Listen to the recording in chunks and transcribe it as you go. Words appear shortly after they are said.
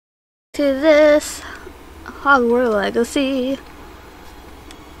To this Hogwarts Legacy.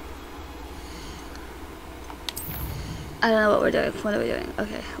 I don't know what we're doing. What are we doing?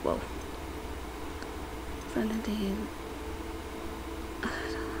 Okay, whoa. Friend indeed.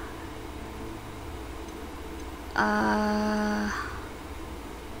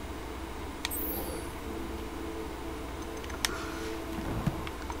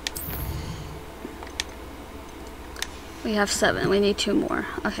 We have 7. We need 2 more.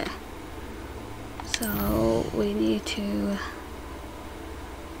 Okay. So we need to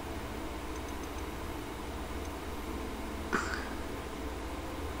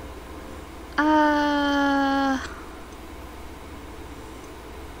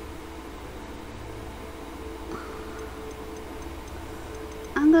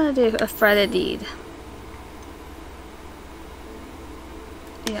I'm gonna do a threaded deed.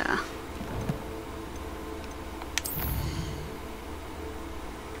 Yeah.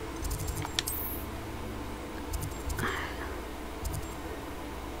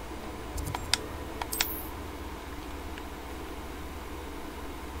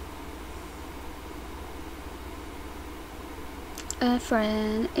 A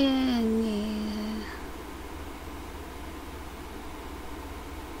friend in need.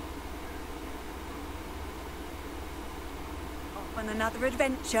 Off on another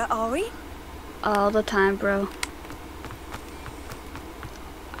adventure, are we? All the time, bro.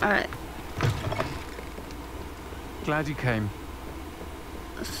 Alright. Glad you came.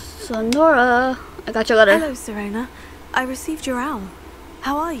 Sonora, I got your letter. Hello, Serena. I received your owl.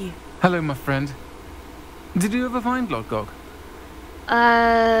 How are you? Hello, my friend. Did you ever find Logog?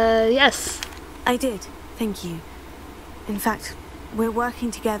 Yes. I did, thank you. In fact, we're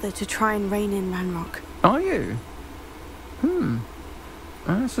working together to try and rein in Ranrock. Are you?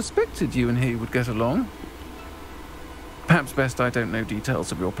 I suspected you and he would get along. Perhaps best I don't know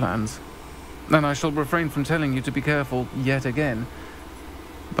details of your plans. And I shall refrain from telling you to be careful yet again.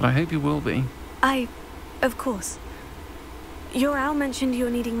 But I hope you will be. Of course. Your owl mentioned you're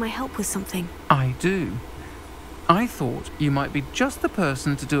needing my help with something. I do. I thought you might be just the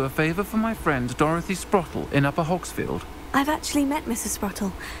person to do a favour for my friend Dorothy Sprottle in Upper Hogsfield. I've actually met Mrs.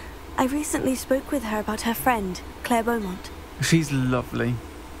 Sprottle. I recently spoke with her about her friend, Claire Beaumont. She's lovely.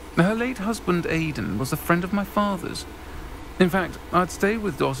 Her late husband Aidan was a friend of my father's. In fact, I'd stayed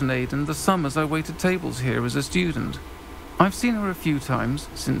with Dot and Aidan the summers I waited tables here as a student. I've seen her a few times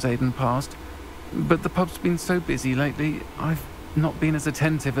since Aidan passed, but the pub's been so busy lately, I've not been as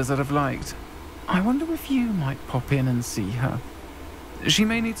attentive as I'd have liked. I wonder if you might pop in and see her. She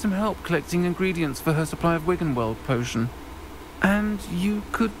may need some help collecting ingredients for her supply of Wiggenweld potion. And you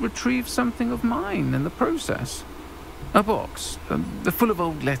could retrieve something of mine in the process. A box, full of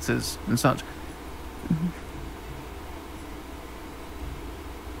old letters and such.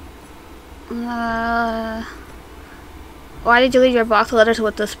 Why did you leave your box of letters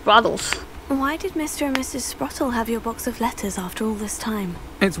with the Sprottles? Why did Mr. and Mrs. Sprottle have your box of letters after all this time?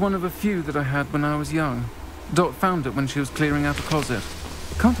 It's one of a few that I had when I was young. Dot found it when she was clearing out a closet.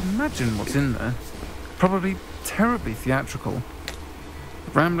 Can't imagine what's in there. Probably terribly theatrical.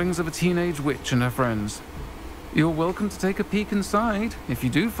 Ramblings of a teenage witch and her friends. You're welcome to take a peek inside, if you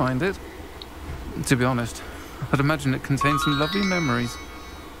do find it. To be honest, I'd imagine it contains some lovely memories.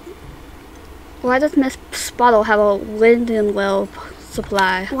 Why does Miss Sprottle have a Wiggenweld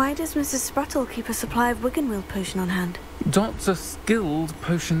supply? Why does Mrs. Sprottle keep a supply of Wiggenweld potion on hand? Dot's a skilled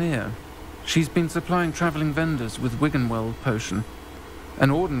potioneer. She's been supplying travelling vendors with Wiggenweld potion.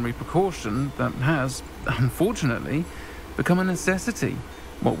 An ordinary precaution that has, unfortunately, become a necessity,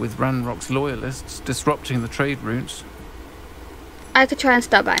 what with Ranrock's loyalists disrupting the trade routes. I could try and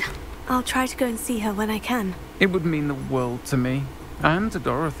stop by. I'll try to go and see her when I can. It would mean the world to me, and to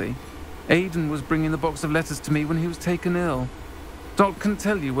Dorothy. Aidan was bringing the box of letters to me when he was taken ill. Dot can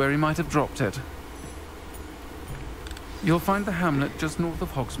tell you where he might have dropped it. You'll find the hamlet just north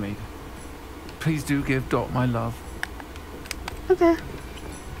of Hogsmeade. Please do give Dot my love. Okay.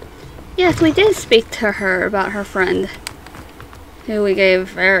 Yes, we did speak to her about her friend, who we gave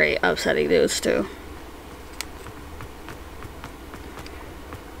very upsetting news to.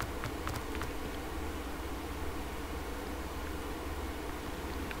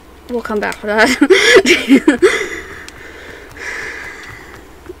 We'll come back for that.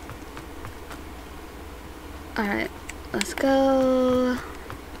 Alright, let's go.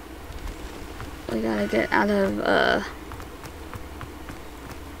 We gotta get out of,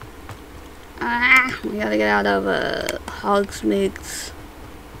 we gotta get out of, Hogsmeade's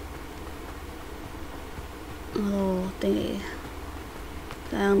little thingy.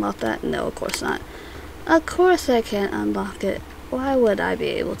 Did I unlock that? No, of course not. Of course I can't unlock it. Why would I be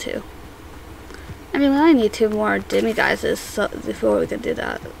able to? I mean, we only need 2 more demiguises so before we can do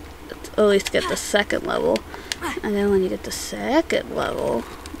that. At least get the 2nd level. And then when you get the 2nd level...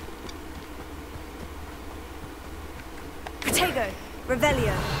 Protego,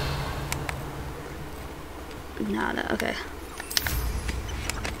 Revelio. No, okay.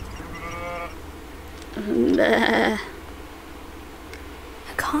 Bleh.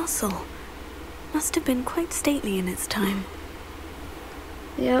 A castle. Must have been quite stately in its time.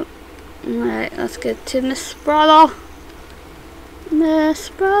 Yep. Alright, let's get to Miss Brattle. Miss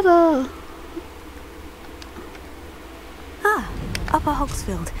Brattle. Ah, Upper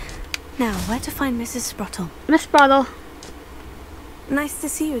Hogsfield. Now, where to find Mrs. Sprottle? Miss Brattle. Nice to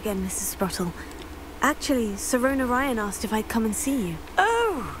see you again, Mrs. Sprottle. Actually, Sirona Ryan asked if I'd come and see you.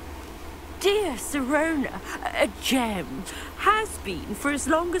 Oh, dear Sirona, a gem. Has been for as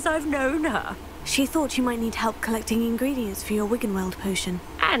long as I've known her. She thought you might need help collecting ingredients for your Wiggenweld potion.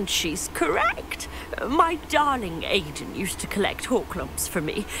 And she's correct. My darling Aidan used to collect hawk lumps for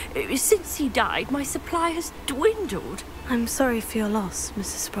me. Since he died, my supply has dwindled. I'm sorry for your loss,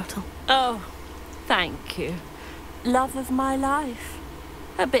 Mrs. Sprottle. Oh, thank you. Love of my life.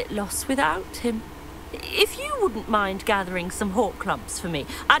 A bit lost without him. If you wouldn't mind gathering some hawk lumps for me,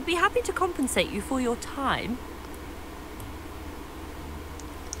 I'd be happy to compensate you for your time.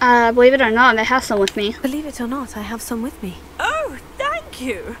 Believe it or not, I have some with me. Believe it or not, I have some with me. Oh, thank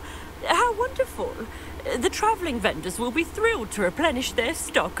you. How wonderful. The travelling vendors will be thrilled to replenish their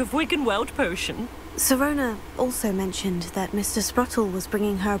stock of Wiggenweld potion. Sirona also mentioned that Mr. Sprottle was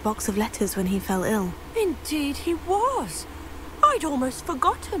bringing her a box of letters when he fell ill. Indeed he was. I'd almost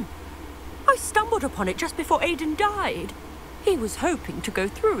forgotten. I stumbled upon it just before Aidan died. He was hoping to go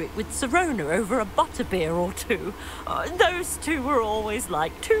through it with Sirona over a butterbeer or 2. Those 2 were always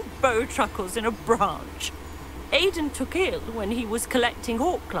like 2 bowtruckles in a branch. Aidan took ill when he was collecting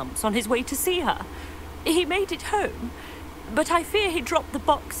hawk clumps on his way to see her. He made it home, but I fear he dropped the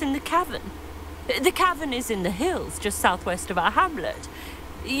box in the cavern. The cavern is in the hills just southwest of our hamlet.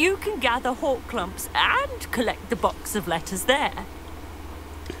 You can gather hawk clumps and collect the box of letters there.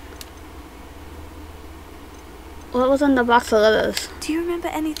 What was in the box of letters? Do you remember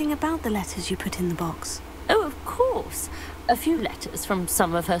anything about the letters you put in the box? Oh, of course. A few letters from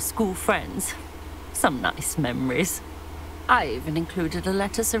some of her school friends. Some nice memories. I even included a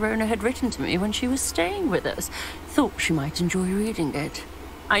letter Sirona had written to me when she was staying with us. Thought she might enjoy reading it.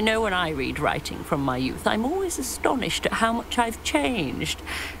 I know when I read writing from my youth, I'm always astonished at how much I've changed,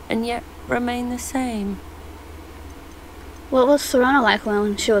 and yet remain the same. What was Sirona like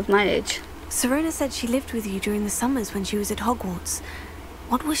when she was my age? Sirona said she lived with you during the summers when she was at Hogwarts.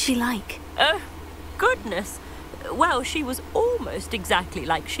 What was she like? Oh, goodness. Well, she was almost exactly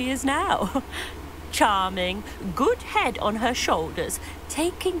like she is now. Charming, good head on her shoulders,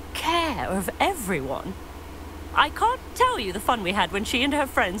 taking care of everyone. I can't tell you the fun we had when she and her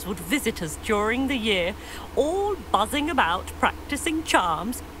friends would visit us during the year, all buzzing about, practicing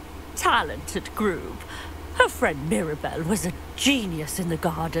charms. Talented group. Her friend Mirabelle was a genius in the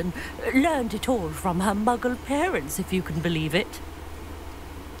garden. Learned it all from her muggle parents, if you can believe it.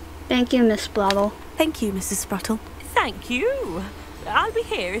 Thank you, Miss Blattle. Thank you, Mrs. Sprottle. Thank you. I'll be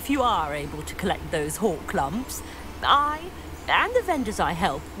here if you are able to collect those hawk lumps. I, and the vendors I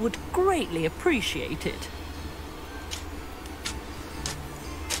help, would greatly appreciate it.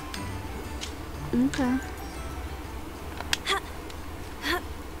 Okay.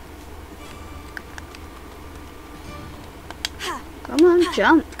 Come on,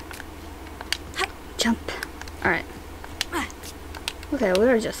 jump. Jump. Alright. Okay, we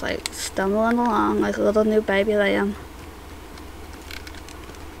were just like stumbling along like a little new baby lamb.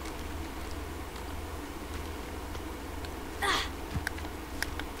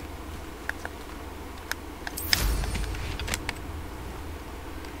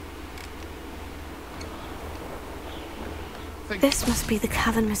 This must be the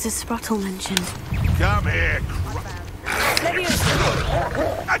cavern Mrs. Sprottle mentioned. Come here,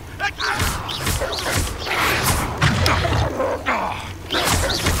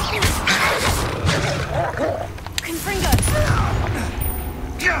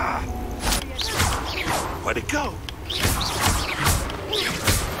 where'd it go?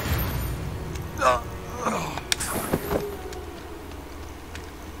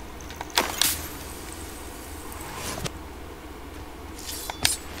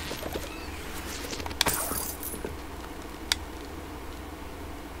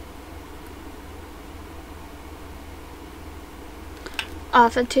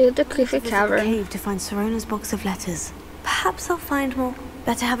 Off into the creepy Visit the cavern. cave to find Sirona's box of letters. Perhaps I'll find more.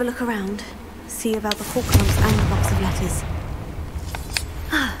 Better have a look around. See about the hawk lumps and the box of letters.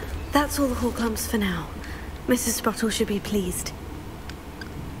 Ah, That's all the Horklumps for now. Mrs. Sprottle should be pleased.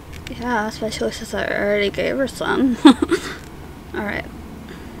 Yeah, especially since I already gave her some. Alright.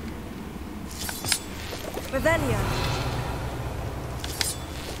 Revelio.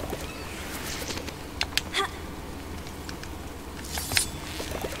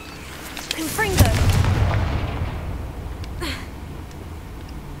 Confringo.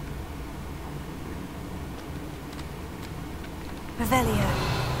 Revelio.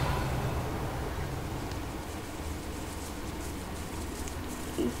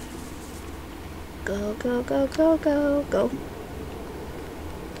 Go, go, go, go, go, go.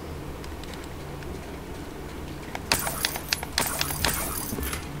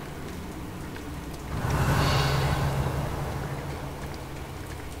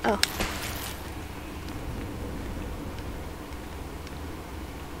 Oh.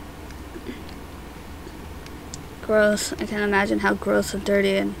 Gross. I can't imagine how gross and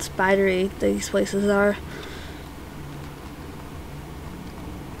dirty and spidery these places are.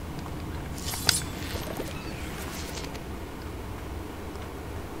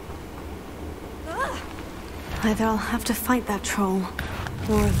 Either I'll have to fight that troll,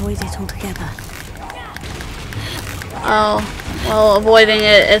 or avoid it altogether. Oh, well, avoiding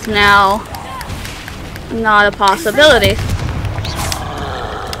it is now not a possibility.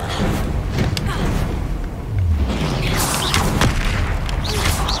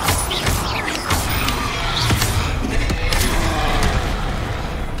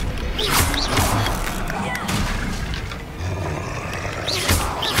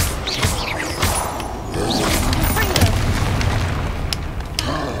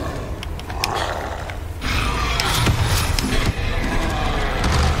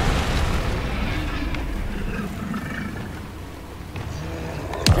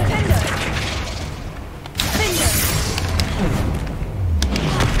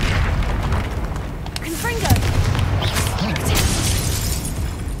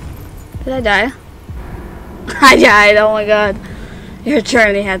 Did I die? I died, oh my god. Your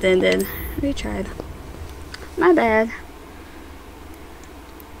journey has ended. Retried. My bad.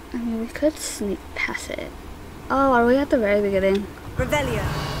 I mean, we could sneak past it. Oh, are we at the very beginning? Revelio.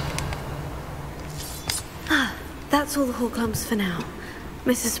 That's all the Horklumps for now.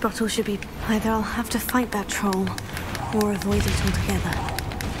 Mrs. Sprottle should be... Either I'll have to fight that troll, or avoid it altogether.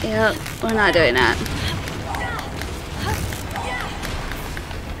 Yep, we're not doing that.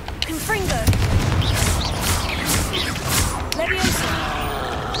 Confringo. Leviosa.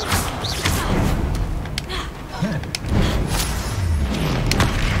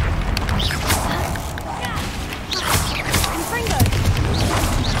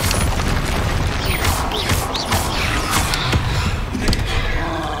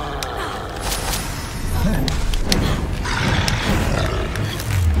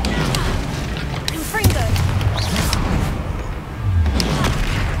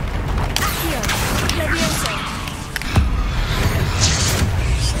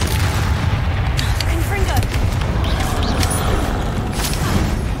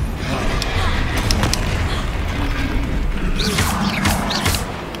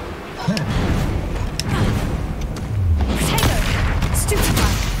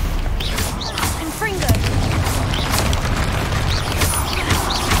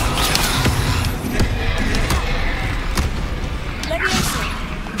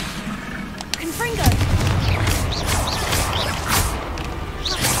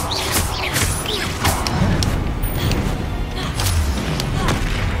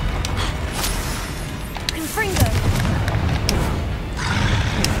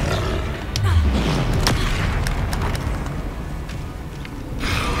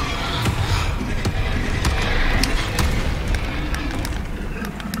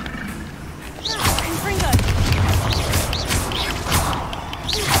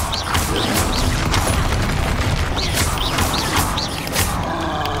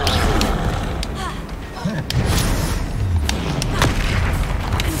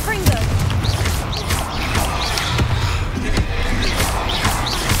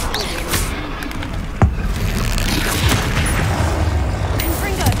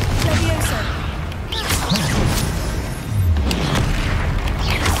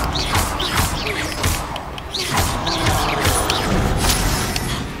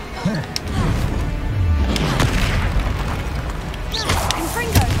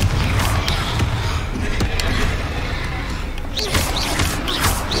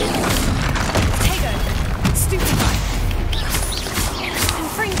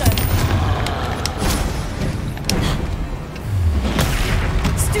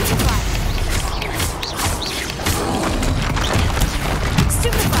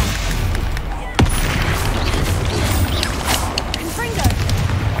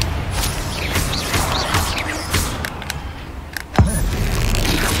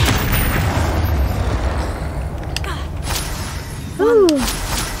 Woo!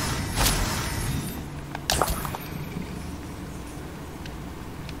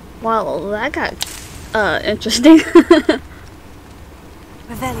 Wow, that got interesting.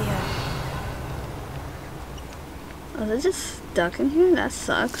 Revelio. Oh, they're just stuck in here? That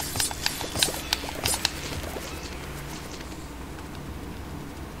sucks.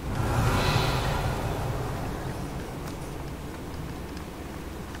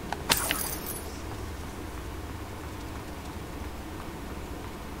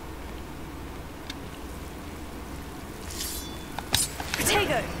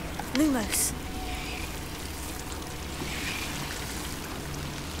 Protego. Lumos.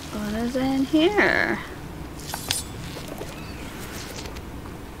 What is in here?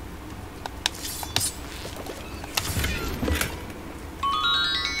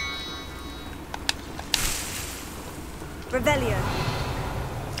 Revelio.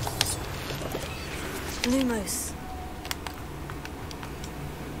 Lumos.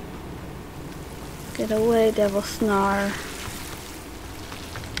 Get away, Devil Snar.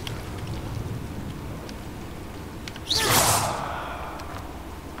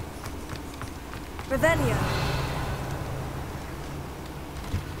 Revelio.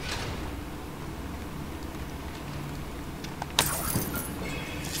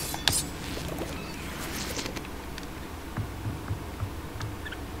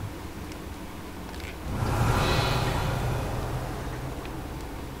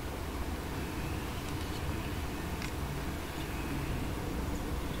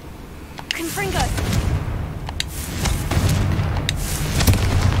 Confringo.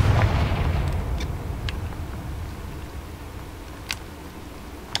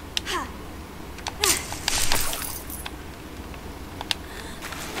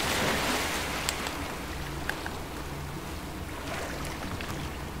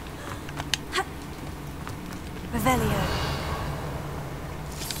 Revelio.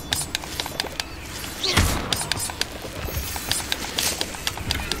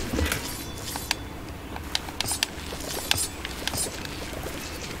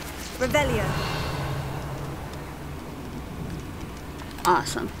 Revelio.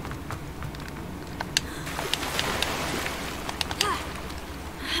 Awesome.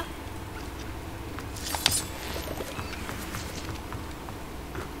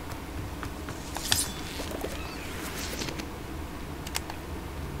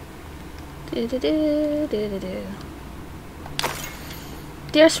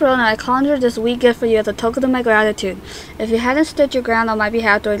 Dear Serona, I conjured this wee gift for you as a token of my gratitude. If you hadn't stood your ground on my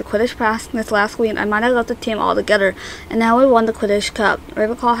behalf during the Quidditch practice last week, I might have left the team altogether, and now we won the Quidditch Cup.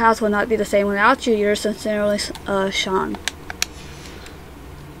 Ravenclaw House will not be the same without you. Yours sincerely, Sean.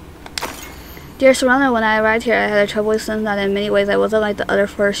 Dear Serona, when I arrived here, I had a troubling sense that in many ways I wasn't like the other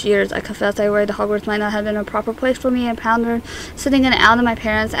first years. I confess I worried the Hogwarts might not have been a proper place for me, and pondered sitting in and out of my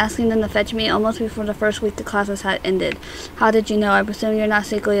parents, asking them to fetch me almost before the first week the classes had ended. How did you know? I presume you're not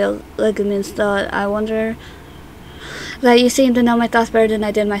secretly a ligament stud. I wonder that you seem to know my thoughts better than I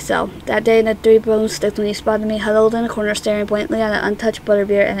did myself. That day in the Three Broomsticks, when you spotted me huddled in a corner staring blankly at an untouched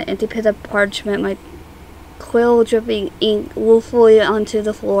butterbeer and an empty pit of parchment, my quill dripping ink woefully onto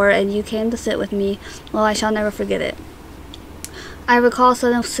the floor, and you came to sit with me. Well, I shall never forget it. I recall a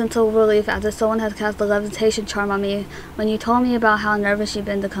sudden sense of relief as if someone had cast a levitation charm on me when you told me about how nervous you'd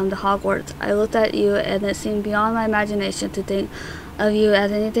been to come to Hogwarts. I looked at you, and it seemed beyond my imagination to think of you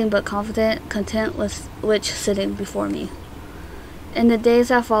as anything but confident, content with which sitting before me. In the days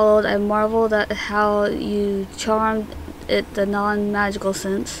that followed, I marveled at how you charmed it the non-magical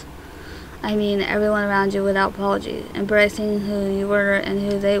sense. I mean, everyone around you without apology, embracing who you were and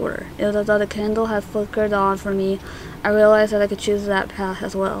who they were. It was as though the candle had flickered on for me. I realized that I could choose that path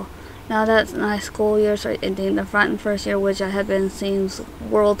as well. Now that my school years are ending, the front and first year which I had been seems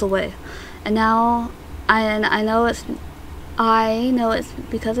worlds away. And now, I know it's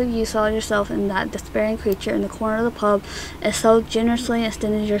because of you saw yourself in that despairing creature in the corner of the pub and so generously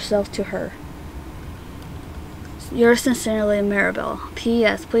extended yourself to her. Yours sincerely, Maribel.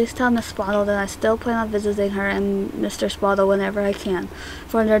 P.S. Please tell Miss Spottle that I still plan on visiting her and Mr. Spottle whenever I can,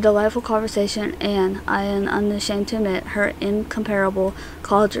 for their delightful conversation and, I am unashamed to admit, her incomparable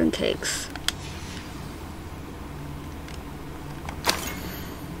cauldron cakes.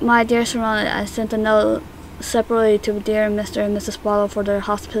 My dear Serona, I sent a note separately to dear Mr. and Mrs. Spottle for their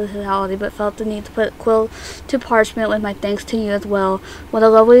hospitality, but felt the need to put quill to parchment with my thanks to you as well. What a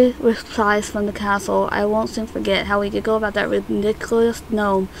lovely replies from the castle. I won't soon forget how we giggled about that ridiculous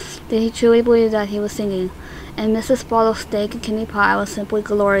gnome. Did he truly believe that he was singing? And Mrs. Spottle's steak and kidney pie was simply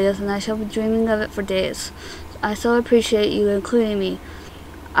glorious, and I shall be dreaming of it for days. I so appreciate you including me.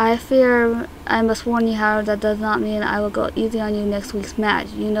 I fear I must warn you, however, that does not mean I will go easy on you next week's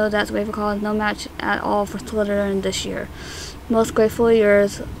match. You know that Ravenclaw is no match at all for Slytherin this year. Most gratefully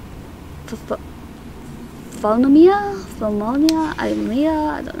yours, Phonomia? I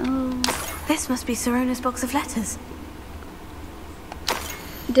don't know. This must be Sirona's box of letters.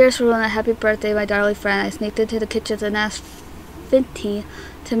 Dear Serona, happy birthday, my darling friend. I sneaked into the kitchen and asked Finty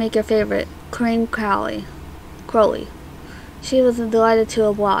to make your favorite, cream Crowley. She was delighted to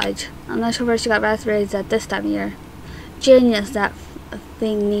oblige. I'm not sure where she got raspberries at this time of year. Genius, that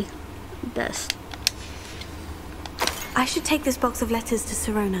thingy does. I should take this box of letters to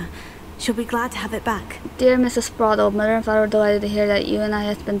Sirona. She'll be glad to have it back. Dear Mrs. Spraddle, Mother and Father were delighted to hear that you and I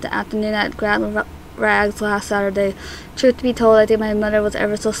had spent the afternoon at Grand Rags last Saturday. Truth to be told, I think my mother was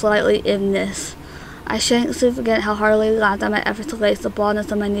ever so slightly in this. I shan't soon forget how heartily laughed at my efforts to lace the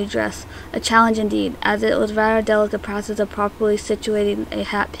baldness of my new dress. A challenge indeed, as it was a rather delicate process of properly situating a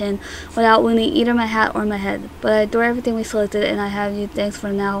hat pin without wounding either my hat or my head. But I adore everything we selected, and I have you thanks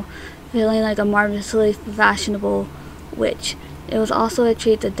for now, feeling like a marvelously fashionable witch. It was also a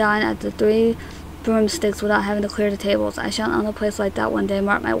treat to dine at the Three Broomsticks without having to clear the tables. I shall own a place like that one day,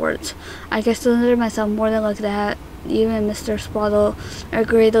 mark my words. I consider myself more than lucky to have even Mr. Spraddle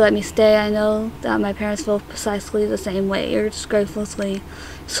agreed to let me stay. I know that my parents feel precisely the same way. Yours gratefully,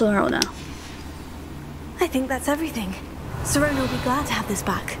 Sirona. I think that's everything. Sirona will be glad to have this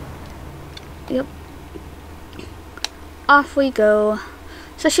back. Yep. Off we go.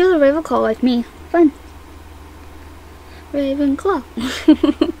 So she was a Ravenclaw like me. Fun. Ravenclaw.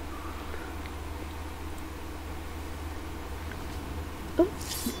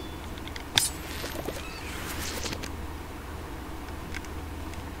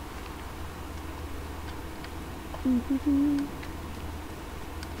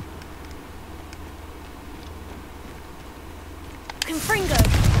 Confringo!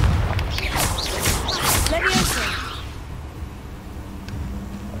 Leviosa!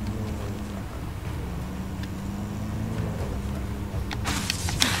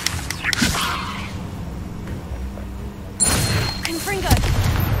 Confringo!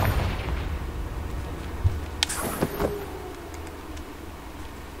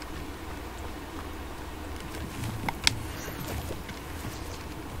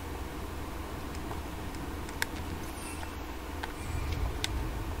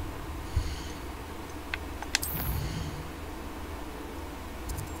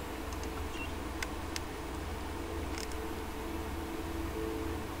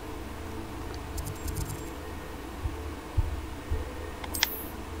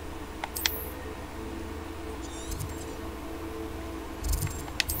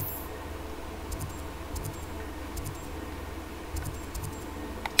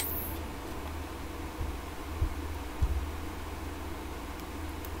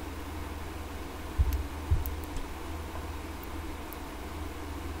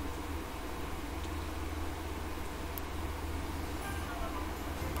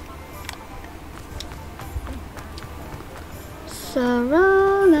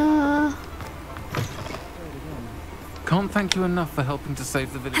 Sirona. Can't thank you enough for helping to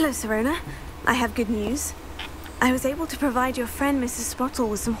save the village. Hello, Sirona. I have good news. I was able to provide your friend Mrs. Sprottle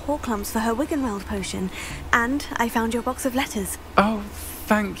with some Horcrux for her Wiggenweld potion, and I found your box of letters. Oh,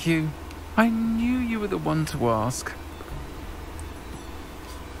 thank you. I knew you were the one to ask.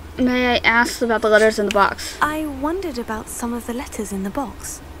 May I ask about the letters in the box? I wondered about some of the letters in the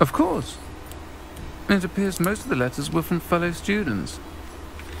box. Of course. It appears most of the letters were from fellow students.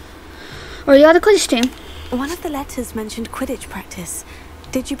 Were you on the Quidditch team? One of the letters mentioned Quidditch practice.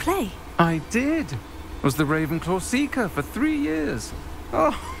 Did you play? I did. Was the Ravenclaw Seeker for 3 years.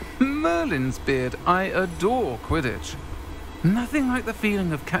 Oh, Merlin's beard. I adore Quidditch. Nothing like the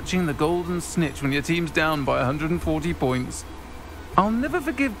feeling of catching the golden snitch when your team's down by 140 points. I'll never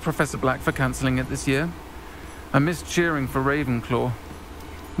forgive Professor Black for cancelling it this year. I missed cheering for Ravenclaw.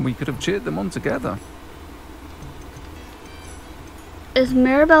 We could have cheered them on together. Is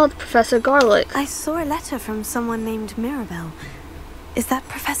Mirabelle Professor Garlick? I saw a letter from someone named Mirabelle. Is that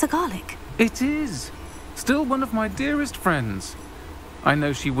Professor Garlick? It is. Still one of my dearest friends. I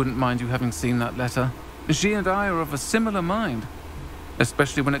know she wouldn't mind you having seen that letter. She and I are of a similar mind,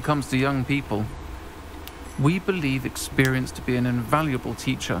 especially when it comes to young people. We believe experience to be an invaluable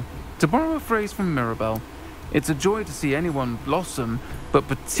teacher. To borrow a phrase from Mirabelle, it's a joy to see anyone blossom, but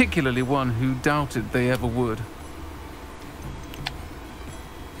particularly one who doubted they ever would.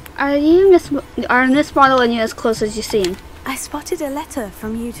 Are Miss Spraddle and you as close as you seem? I spotted a letter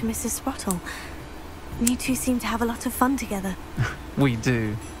from you to Mrs. Sprottle. You two seem to have a lot of fun together. We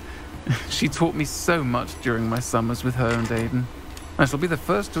do. She taught me so much during my summers with her and Aidan. I shall be the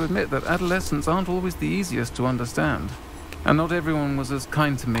first to admit that adolescents aren't always the easiest to understand. And not everyone was as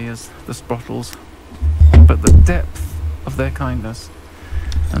kind to me as the Sprottles. But the depth of their kindness,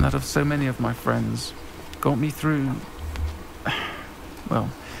 and that of so many of my friends, got me through...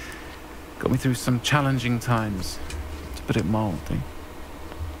 well, got me through some challenging times, to put it mildly.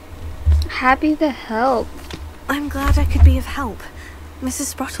 Happy to help. I'm glad I could be of help.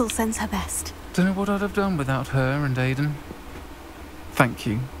 Mrs. Sprottle sends her best. Don't know what I'd have done without her and Aidan. Thank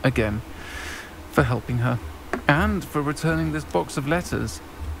you, again, for helping her, and for returning this box of letters.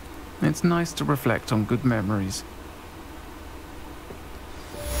 It's nice to reflect on good memories.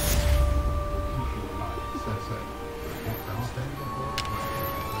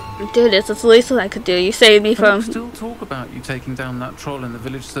 Dude, it's the least that I could do. You saved me from... People still talk about you taking down that troll in the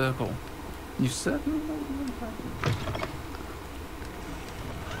village circle. You certainly...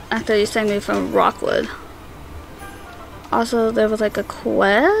 After you saved me from Rockwood. Also, there was like a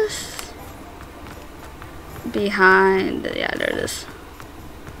quest behind... Yeah, there it is.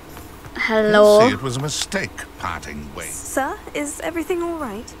 Hello? See, it was a mistake parting ways. Sir, is everything all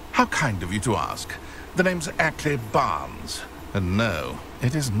right? How kind of you to ask. The name's Ackley Barnes. And no,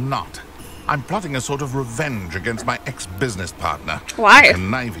 it is not. I'm plotting a sort of revenge against my ex-business partner. Why? A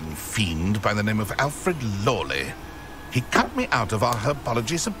conniving fiend by the name of Alfred Lawley. He cut me out of our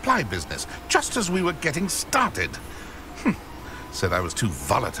herbology supply business just as we were getting started. Said I was too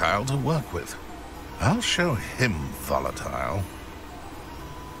volatile to work with. I'll show him volatile.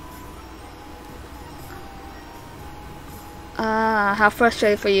 How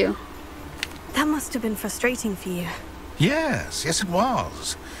frustrating for you. That must have been frustrating for you. Yes, it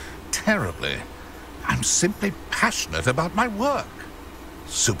was. Terribly. I'm simply passionate about my work.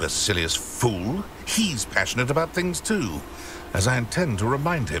 Supercilious fool. He's passionate about things too, as I intend to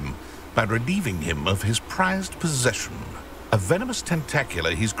remind him by relieving him of his prized possession. A venomous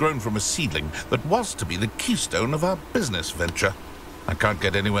tentacula he's grown from a seedling that was to be the keystone of our business venture. I can't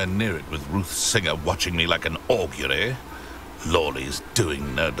get anywhere near it with Ruth Singer watching me like an augury. Lawley's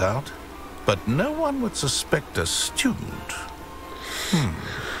doing, no doubt. But no one would suspect a student.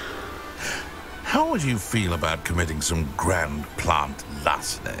 How would you feel about committing some grand plant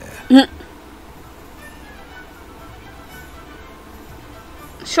larceny?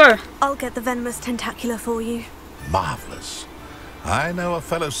 Sure. I'll get the venomous tentacula for you. Marvelous. I know a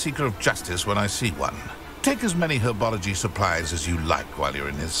fellow seeker of justice when I see one. Take as many herbology supplies as you like while you're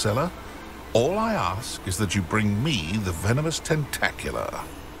in his cellar. All I ask is that you bring me the venomous tentacula.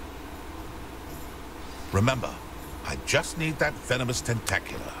 Remember, I just need that venomous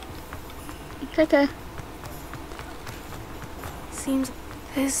tentacula. Okay. Seems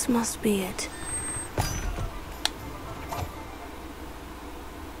this must be it.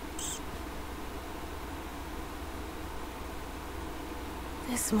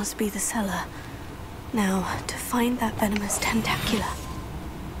 This must be the cellar. Now, to find that venomous tentacula.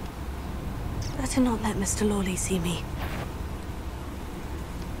 Better not let Mr. Lawley see me.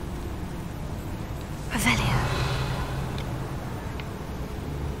 Revelio.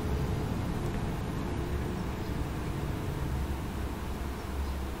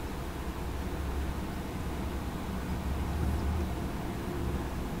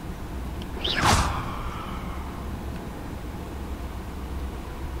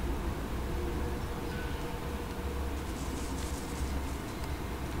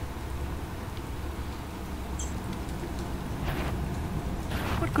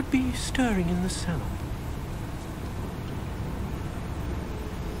 What could be stirring in the cellar?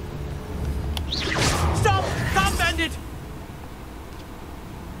 Stop! Stop, bandit!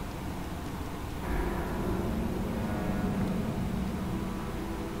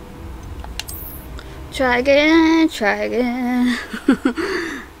 Try again, try again.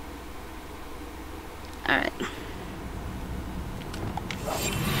 Alright.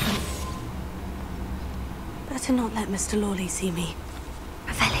 Better not let Mr. Lawley see me.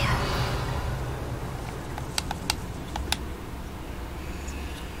 Revelio.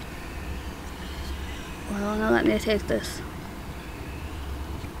 Well, now let me take this.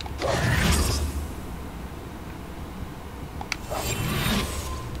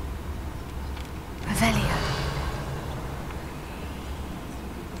 Revelio.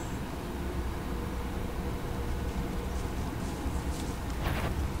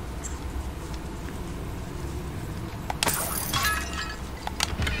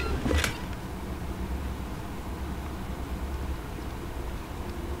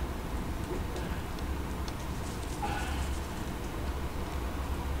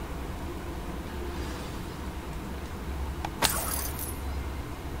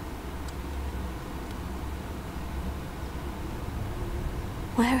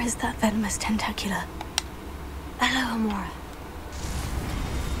 Where is that venomous tentacula? Hello, Amora.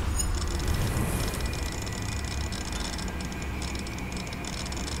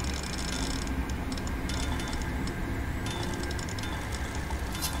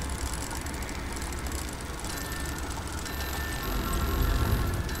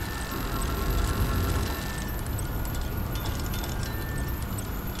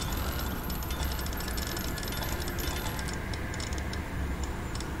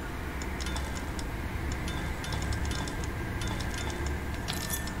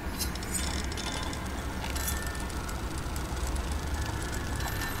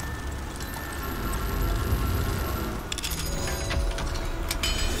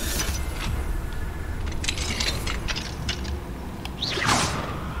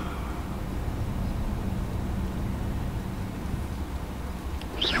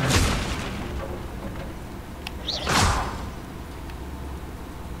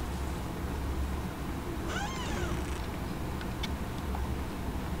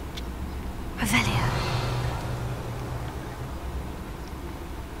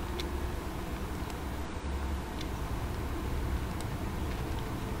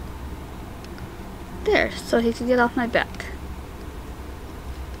 There, so he could get off my back.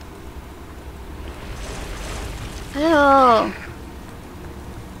 Hello.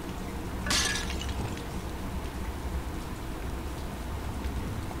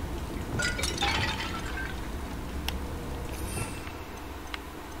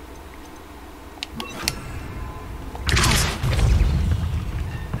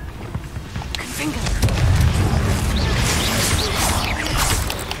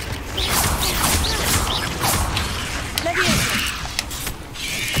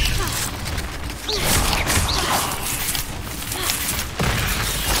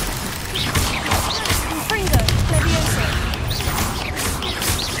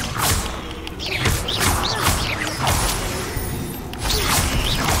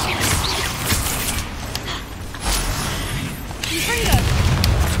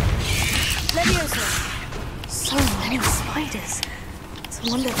 So many spiders. It's a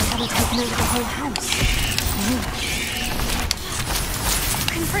wonder they haven't taken over the whole house.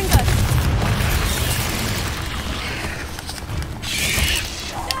 Confringo!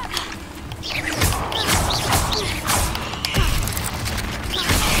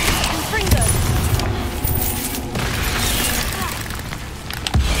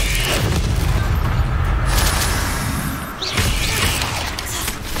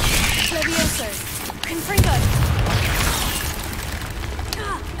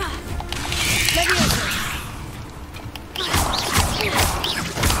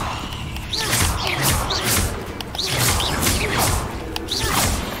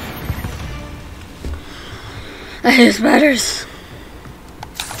 I hate spiders.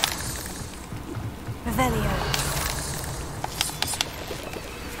 Revelio.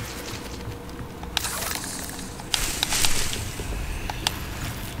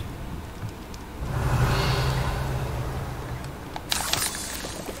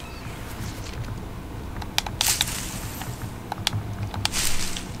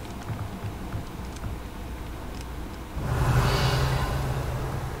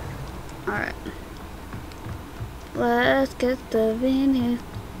 Alright. Let's get the venue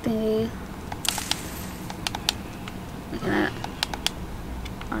thingy. Looking at it.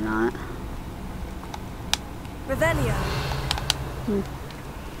 Or not. Revelio.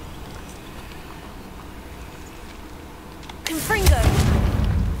 Confringo.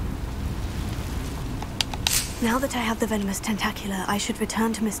 Now that I have the venomous tentacula, I should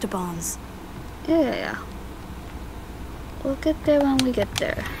return to Mr. Barnes. Yeah. We'll get there when we get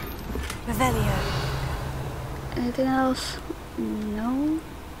there. Revelio. Anything else? No.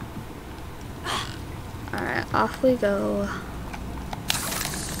 Alright, off we go.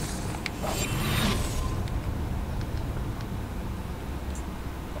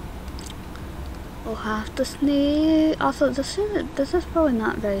 We'll have to sneak. Also, this is probably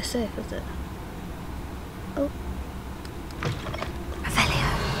not very safe, is it? Oh.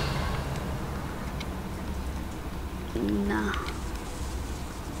 Revelio. Nah.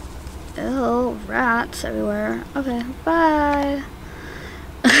 Ew, rats everywhere. Okay, bye.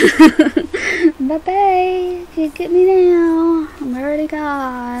 Bye-bye. Can't get me now. I'm already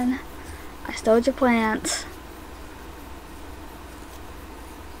gone. I stole your plants.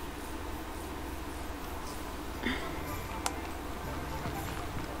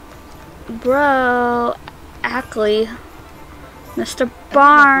 Bro, Ackley. Mr.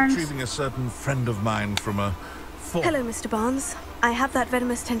 Barnes. Retrieving a certain friend of mine from a... Hello, Mr. Barnes. I have that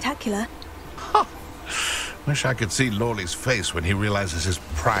venomous tentacula. Wish I could see Lawley's face when he realizes his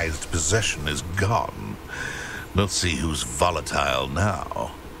prized possession is gone. We'll see who's volatile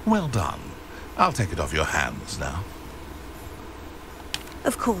now. Well done. I'll take it off your hands now.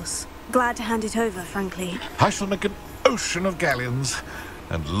 Of course. Glad to hand it over, frankly. I shall make an ocean of galleons,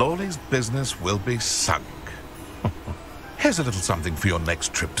 and Lawley's business will be sunk. Here's a little something for your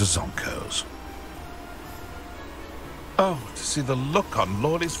next trip to Zonko's. Oh, to see the look on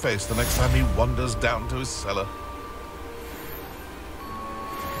Lawley's face the next time he wanders down to his cellar.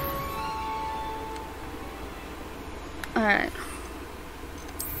 Alright.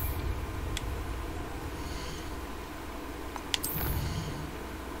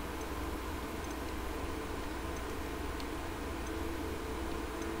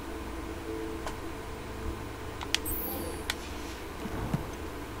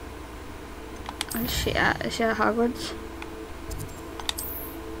 Where's she at? Is she at Hogwarts?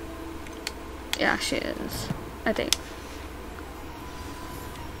 Yeah, she is. I think.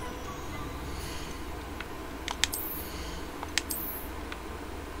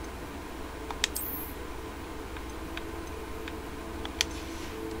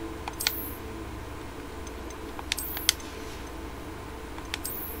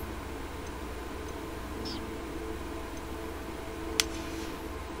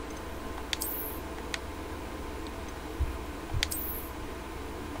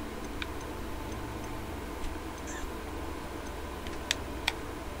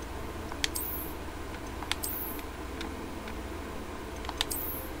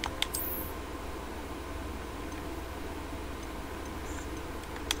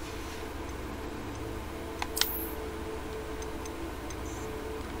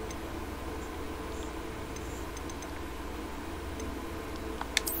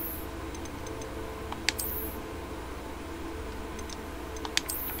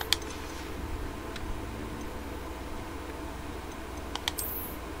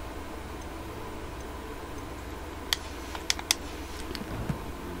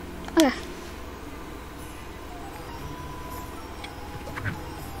 Okay.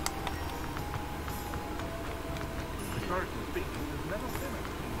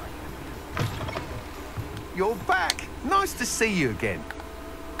 You're back! Nice to see you again.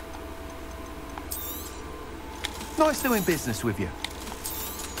 Nice doing business with you.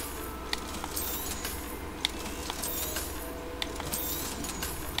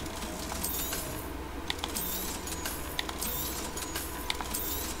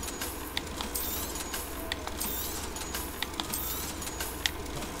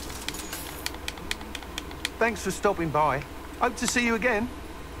 Thanks for stopping by. Hope to see you again.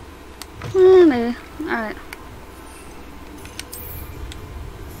 Maybe. Alright.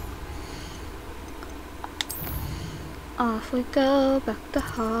 Off we go, back to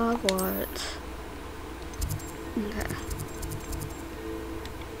Hogwarts. Okay.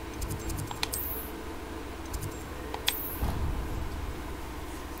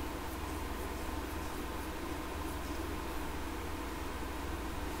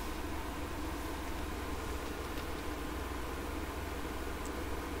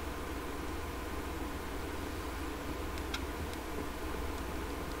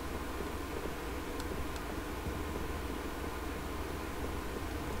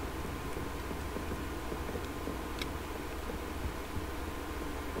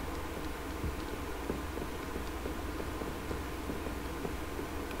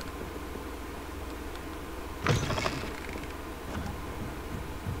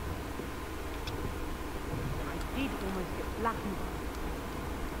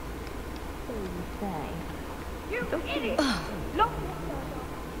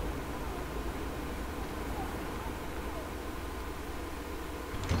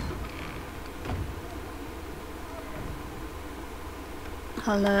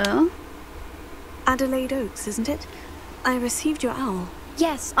 Hello? Adelaide Oaks, isn't it? I received your owl.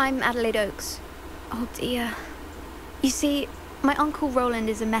 Yes, I'm Adelaide Oaks. Oh dear. You see, my uncle Roland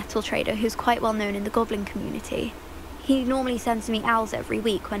is a metal trader who's quite well known in the goblin community. He normally sends me owls every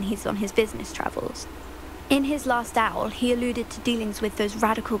week when he's on his business travels. In his last owl, he alluded to dealings with those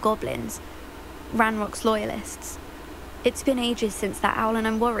radical goblins, Ranrock's loyalists. It's been ages since that owl and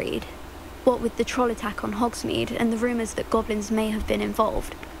I'm worried. What with the troll attack on Hogsmeade and the rumours that goblins may have been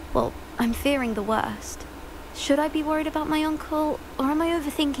involved, well, I'm fearing the worst. Should I be worried about my uncle, or am I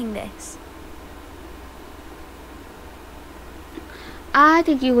overthinking this? I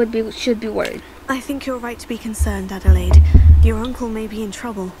think you should be worried. I think you're right to be concerned, Adelaide. Your uncle may be in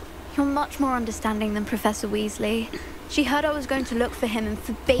trouble. You're much more understanding than Professor Weasley. She heard I was going to look for him and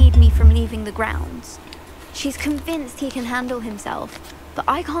forbade me from leaving the grounds. She's convinced he can handle himself, but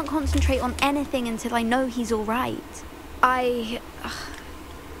I can't concentrate on anything until I know he's alright.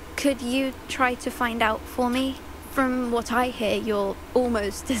 Could you try to find out for me? From what I hear, you're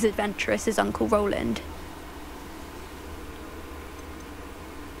almost as adventurous as Uncle Roland.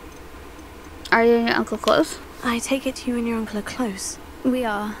 Are you and your uncle close? I take it you and your uncle are close. We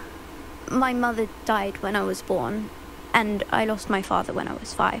are. My mother died when I was born, and I lost my father when I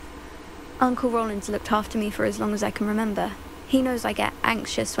was 5. Uncle Roland's looked after me for as long as I can remember. He knows I get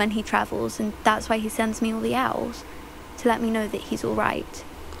anxious when he travels, and that's why he sends me all the owls, to let me know that he's alright.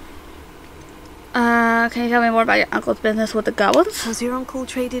 Can you tell me more about your uncle's business with the goblins? Has your uncle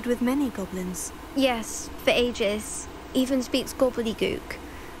traded with many goblins? Yes, for ages. Even speaks gobbledygook.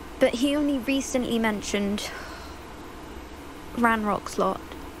 But he only recently mentioned Ranrock's lot,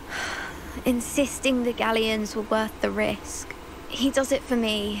 insisting the galleons were worth the risk. He does it for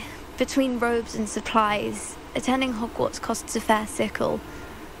me. Between robes and supplies, attending Hogwarts costs a fair sickle.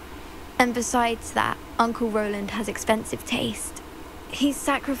 And besides that, Uncle Roland has expensive taste. He's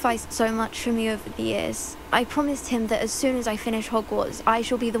sacrificed so much for me over the years. I promised him that as soon as I finish Hogwarts, I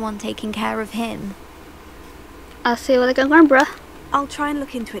shall be the one taking care of him. I'll see what I can learn, bruh. I'll try and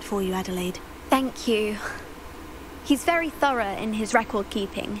look into it for you, Adelaide. Thank you. He's very thorough in his record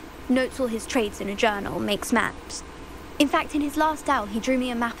keeping. Notes all his trades in a journal, makes maps. In fact, in his last owl, he drew me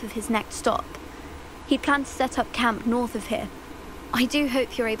a map of his next stop. He planned to set up camp north of here. I do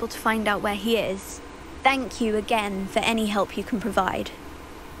hope you're able to find out where he is. Thank you again for any help you can provide.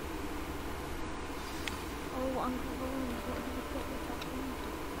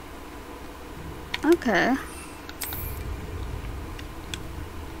 Okay.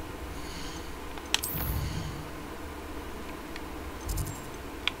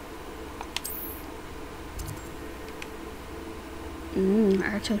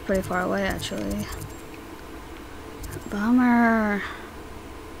 Archer's pretty far away, actually. Bummer.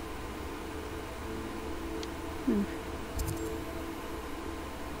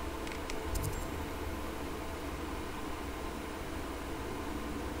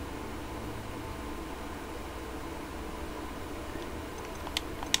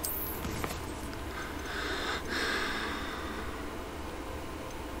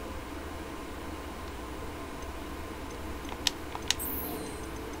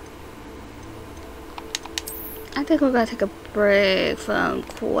 I think we're gonna take a break from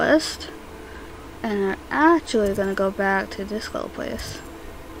Quest and are actually gonna go back to this little place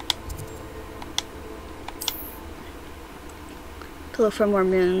to look for more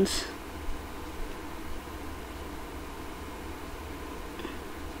moons.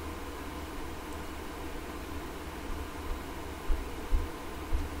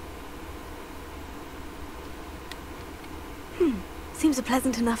 Seems a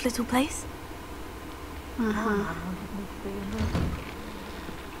pleasant enough little place.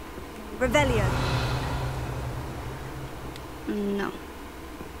 Revelio. No.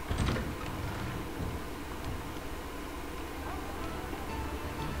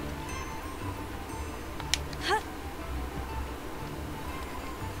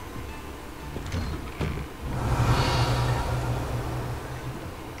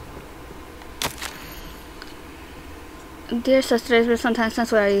 Dear sister, it's been some time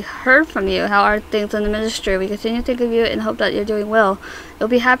since we heard from you. How are things in the ministry? We continue to think of you and hope that you're doing well. You'll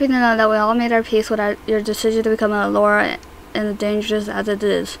be happy to know that we all made our peace with your decision to become a Laura, and dangerous as it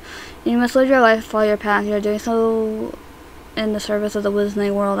is. You must live your life, follow your path. You are doing so in the service of the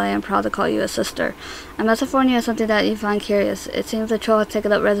Wizarding world. I am proud to call you a sister. I must inform you of something that you find curious. It seems the troll has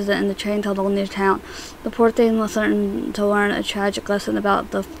taken up residence in the train tunnel near town. The poor thing was certain to learn a tragic lesson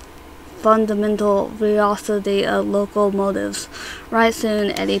about the fundamental velocity of locomotives. Right soon,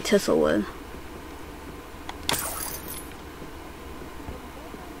 Eddie Tistlewood.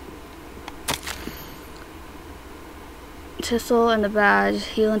 Tistle and the badge,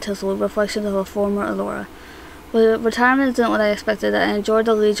 Heel and Tistlewood, reflections of a former Allura. But retirement isn't what I expected. I enjoyed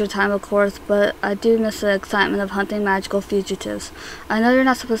the leisure time, of course, but I do miss the excitement of hunting magical fugitives. I know you're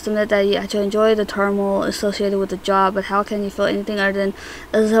not supposed to admit that you actually enjoy the turmoil associated with the job, but how can you feel anything other than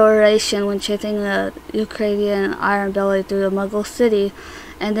exhilaration when chasing a Ukrainian iron belly through the Muggle city,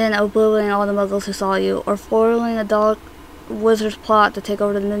 and then obliterating all the Muggles who saw you, or foiling a dark wizard's plot to take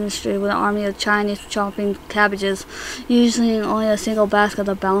over the ministry with an army of Chinese chopping cabbages, using only a single basket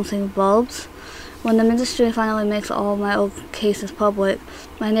of bouncing bulbs? When the ministry finally makes all my old cases public,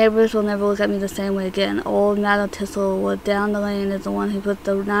 my neighbors will never look at me the same way again. Old Madam Tistlewood down the lane is the one who put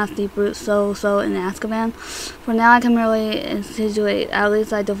the nasty brute so in Azkaban. For now I can merely insinuate, at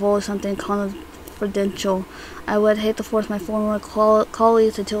least I divulge something confidential. I would hate to force my former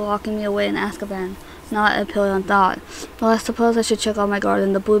colleagues into locking me away in Azkaban. not a appealing thought. Well, I suppose I should check out my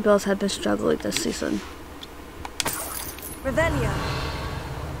garden. The bluebells have been struggling this season. Revelio.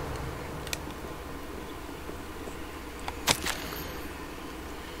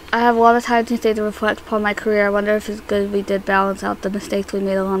 I have a lot of time today to reflect upon my career. I wonder if it's good we did balance out the mistakes we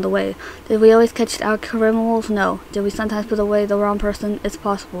made along the way. Did we always catch our criminals? No. Did we sometimes put away the wrong person? It's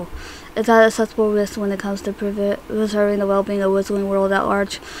possible. Is that a sensible risk when it comes to preserving the well-being of the Wizarding world at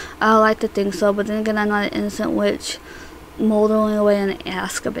large? I like to think so, but then again, I'm not an innocent witch moldering away in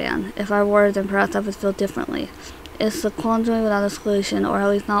Azkaban. If I were, then perhaps I would feel differently. It's a quandary without a solution, or at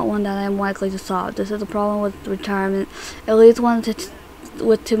least not one that I am likely to solve. This is a problem with retirement. It leads one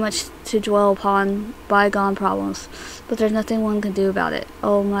with too much to dwell upon bygone problems, but there's nothing one can do about it.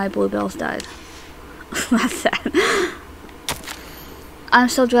 Oh, my bluebells died. That's sad. I'm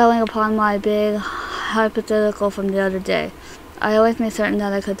still dwelling upon my big hypothetical from the other day. I always made certain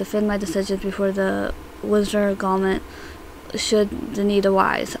that I could defend my decisions before the wizard government should the need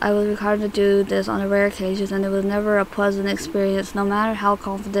arise. I was required to do this on a rare occasion, and it was never a pleasant experience, no matter how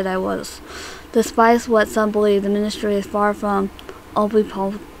confident I was. Despite what some believe, the ministry is far from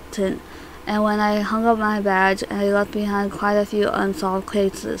omnipotent, and when I hung up my badge, I left behind quite a few unsolved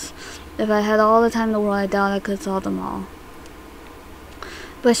cases. If I had all the time in the world, I doubt I could solve them all.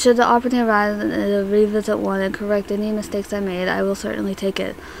 But should the opportunity arise to revisit one and correct any mistakes I made, I will certainly take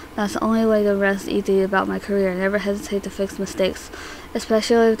it. That's the only way to rest easy about my career. Never hesitate to fix mistakes,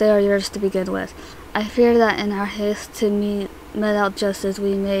 especially if they are yours to begin with. I fear that in our haste to mete out justice,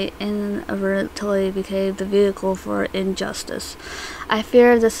 we may inadvertently become the vehicle for injustice. I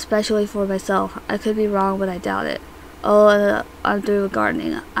fear this especially for myself. I could be wrong, but I doubt it. Oh, I'm through with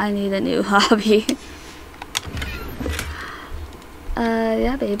gardening. I need a new hobby.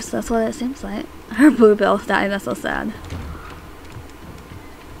 Yeah, babes, that's what it seems like. Her bluebell's dying, that's so sad.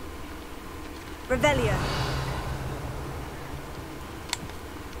 Revelio.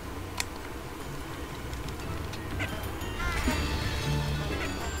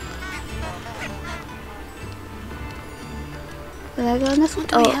 Did I go in this one?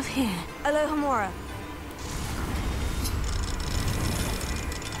 What do we have here? Alohomora.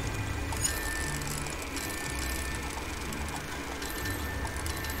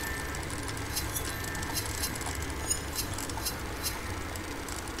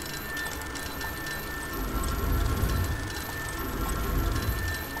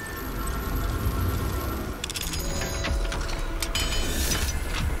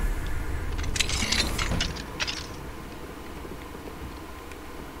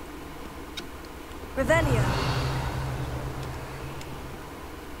 Revelio.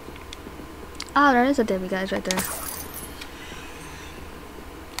 Ah, there is a Debbie guys right there.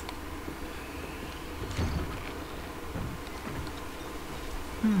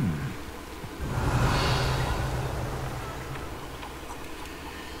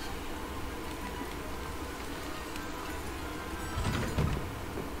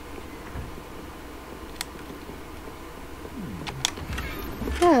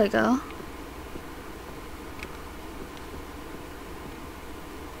 There we go.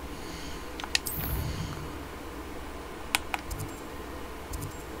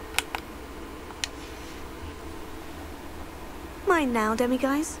 Mine now,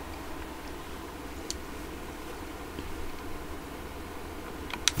 demiguise.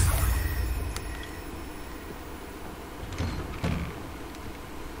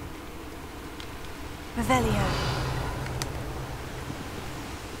 Revelio.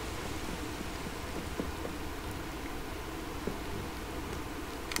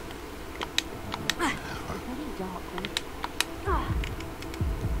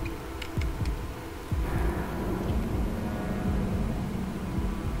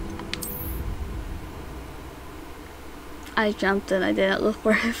 I jumped and I didn't look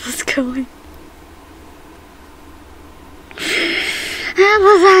where it was going. How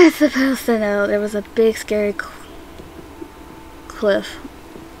was I supposed to know? There was a big scary cliff.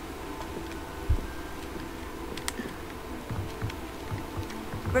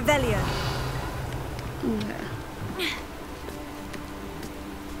 Revelio. Okay.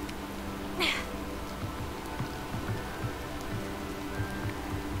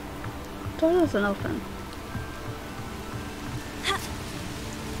 Door doesn't open.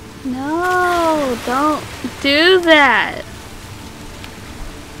 No, don't do that.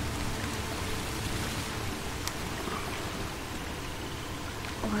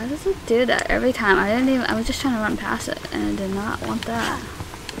 Why does it do that every time? I was just trying to run past it and I did not want that.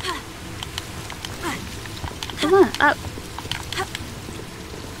 Come on, up.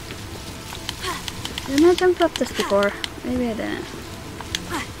 Didn't I jump up this before? Maybe I didn't.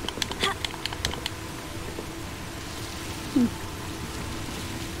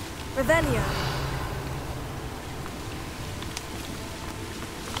 Revelio.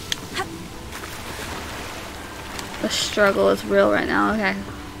 The struggle is real right now. Okay.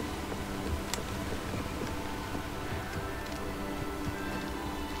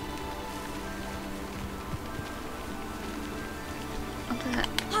 Okay.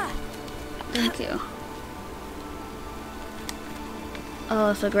 Thank you.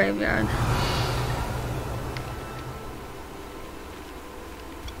 Oh, it's a graveyard.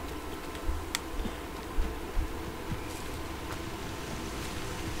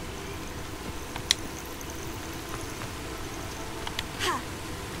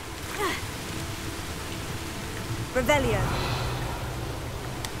 Revelio.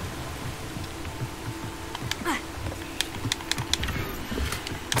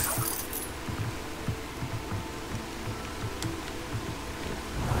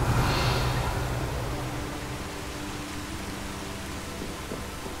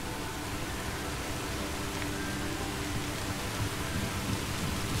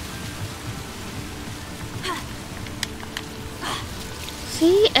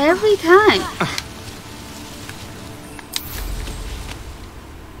 See, every time.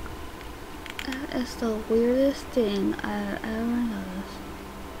 It's the weirdest thing I've ever noticed.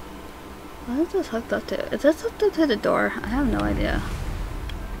 What is this hooked up to? Is this hooked up to the door? I have no idea.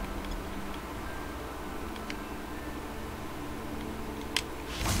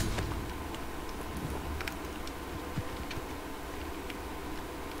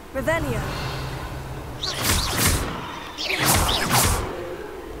 Revelio.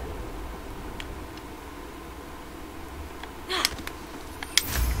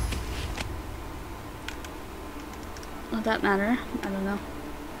 Would that matter? I don't know.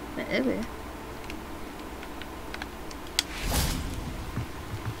 Maybe.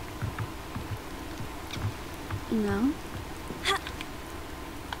 No.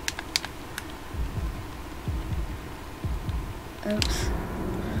 Oops.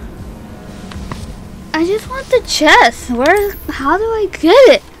 I just want the chest. Where? How do I get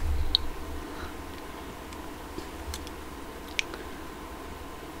it?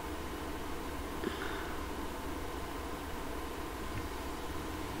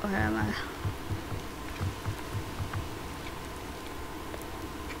 Where am I?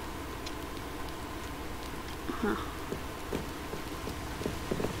 Huh.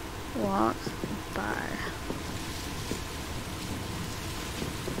 Walk by.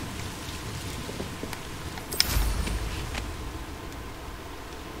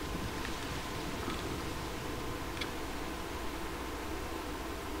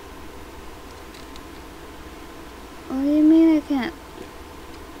 What do you mean I can't?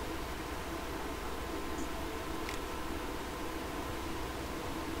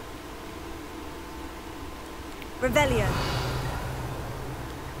 Revelio.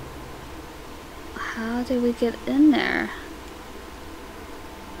 How did we get in there?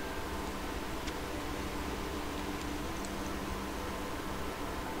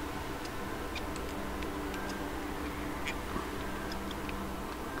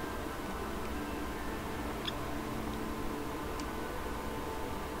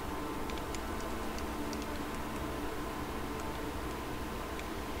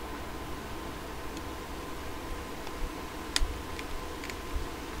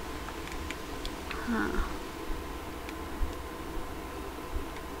 Huh.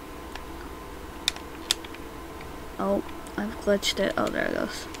 Oh, I've glitched it. Oh, there it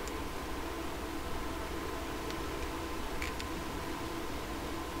goes.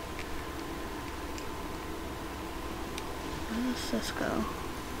 Where does this go?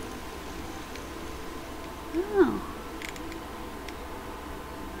 Oh.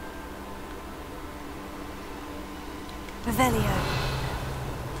 Revelio.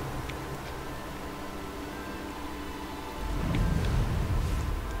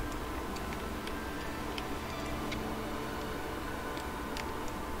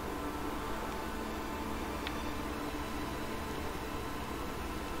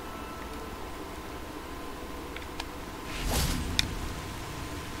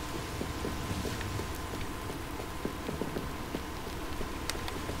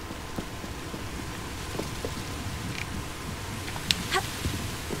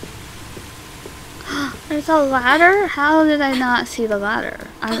 There's a ladder? How did I not see the ladder?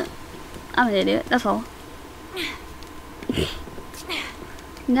 I'm an idiot, that's all.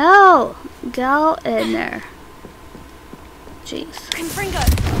 No! Go in there. Jeez. Confringo.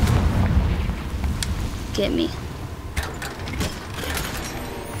 Get me.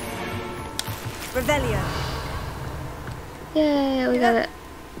 Revelio. Yay, we got it.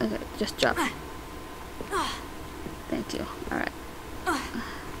 Okay, just drop. Thank you. Alright.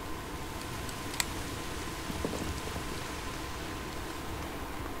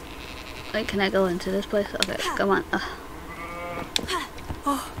 Wait, can I go into this place? Okay, come on.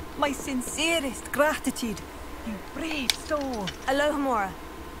 Oh, my sincerest gratitude. You brave soul. Aloha Mora.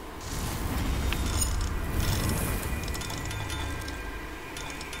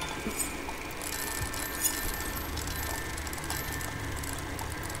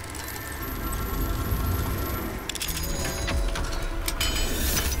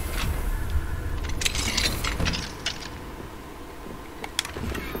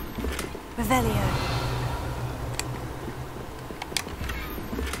 Revelio.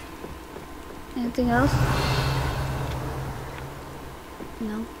 Anything else?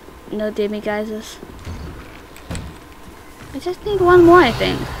 No. No demiguises. I just need one more, I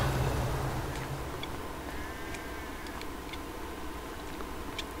think.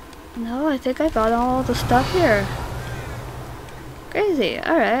 No, I think I got all the stuff here. Crazy.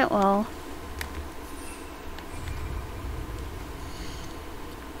 Alright, well.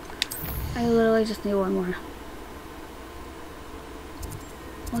 I literally just need one more.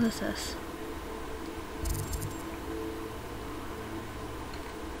 What is this?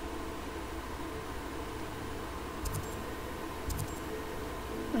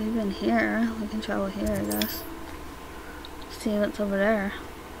 Well, we've been here. We can travel here, I guess. See what's over there.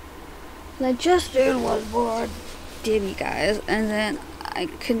 And I just did one more dimmy, guys, and then I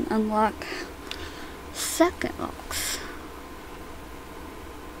can unlock second locks.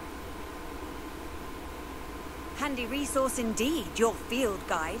 Handy resource indeed, your field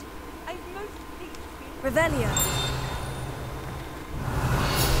guide. Revelio.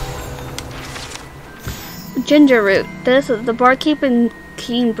 Ginger root. This the barkeep in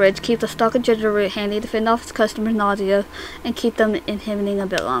Cambridge keeps a stock of ginger root handy to fend off his customers' nausea and keep them inhibiting a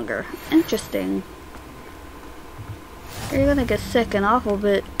bit longer. Interesting. You're gonna get sick and awful,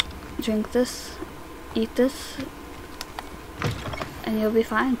 but drink this, eat this, and you'll be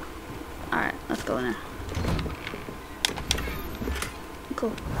fine. Alright, let's go in there.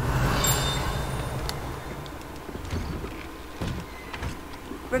 Cool.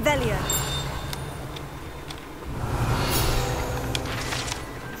 Revelio.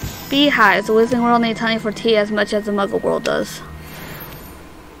 Beehives. The Wizarding World needs honey for tea as much as the Muggle World does.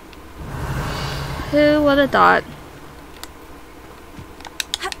 Who would have thought?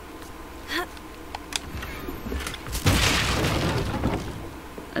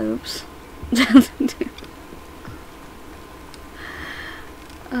 Oops.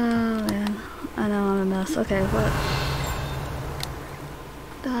 Oh man, I know I'm a mess. Okay, what?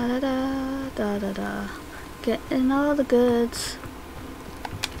 Da da da da da da. Getting all the goods.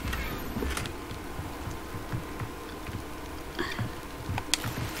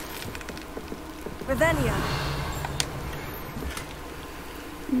 Revelio.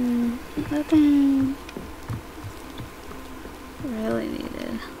 Nothing really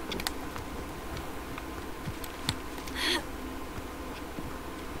needed.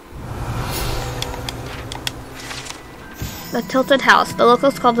 The Tilted House. The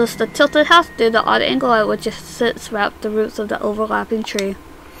locals call this the Tilted House due to the odd angle at which it sits wrapped the roots of the overlapping tree.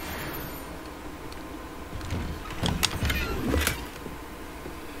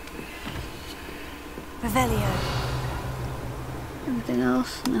 Revelio. Anything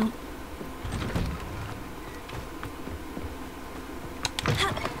else? No.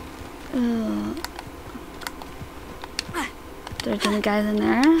 There's any guys in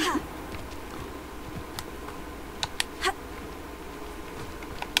there?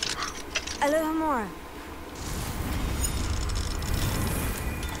 Aloha Mora.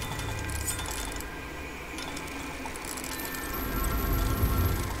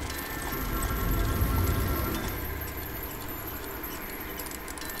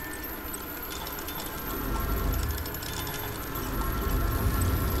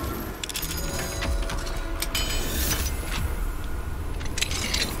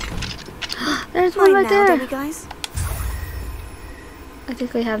 There's one right there. Now, guys. I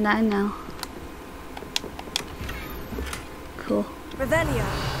think we have 9 now. Cool. Revelio.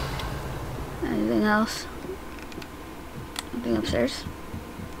 Anything else? Anything upstairs?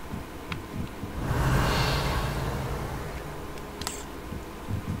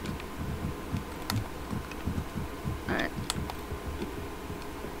 Alright.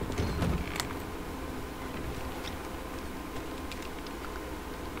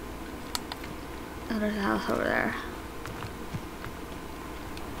 Oh, there's a house over there.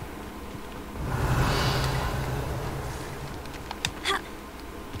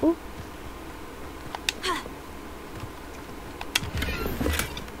 Ooh.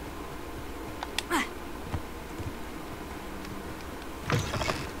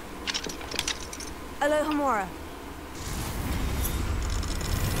 Aloha Mora.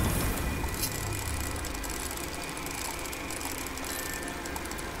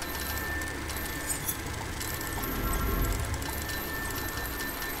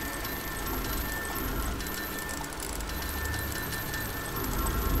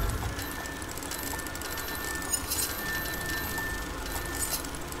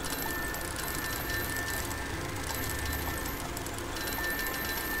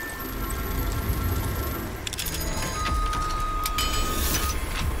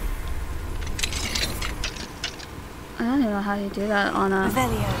 how you do that on a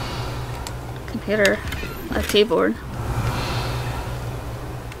Revelio. computer, a keyboard.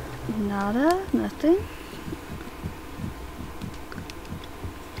 Nada, nothing.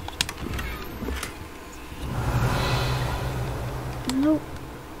 Nope.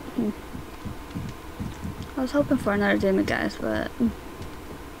 I was hoping for another demon, guys, but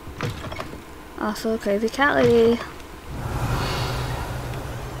also crazy cat lady.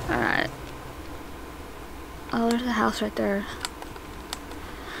 Alright. Oh, there's a house right there.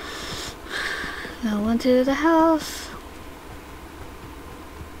 Go into the house.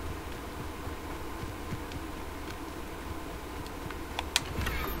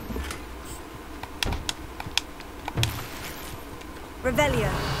 Revelio.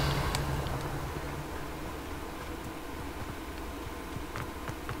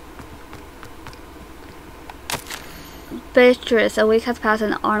 Beatrice, a week has passed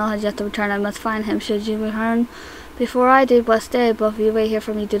and Arnold has yet to return. I must find him. Should you return before I do, but stay. Both of you wait here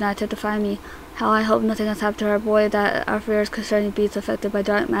for me. Do not attempt to find me. How I hope nothing has happened to our boy, that our fears concerning beasts affected by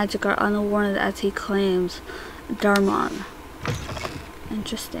dark magic are unwarranted, as he claims. Darmon.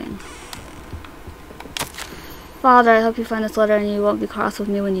 Interesting. Father, I hope you find this letter and you won't be cross with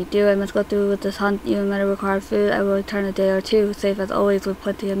me when you do. I must go through with this hunt. You might require food. I will return a day or two, safe as always, with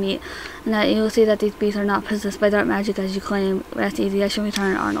plenty of meat. And that you will see that these beasts are not possessed by dark magic as you claim. Rest easy. I shall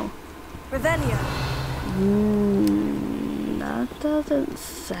return, Arnold. Revelio. That doesn't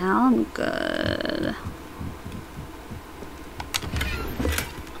sound good.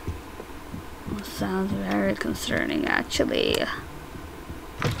 That sounds very concerning, actually.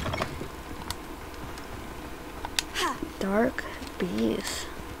 Dark beast.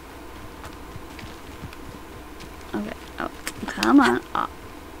 Okay. Oh, come on. Oh.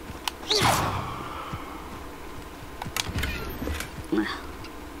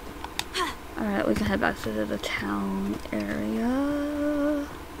 Alright, we can head back to the town area.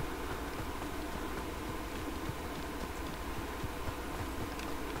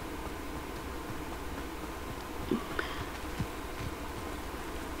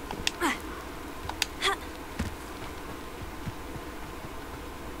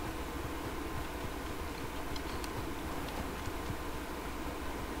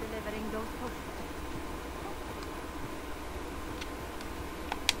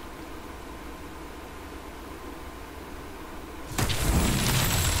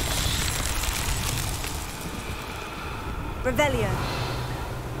 Revelio.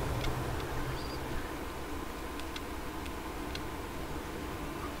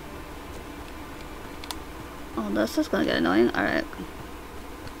 Oh, this is gonna get annoying. Alright.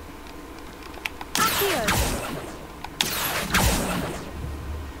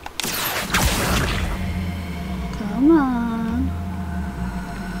 Come on.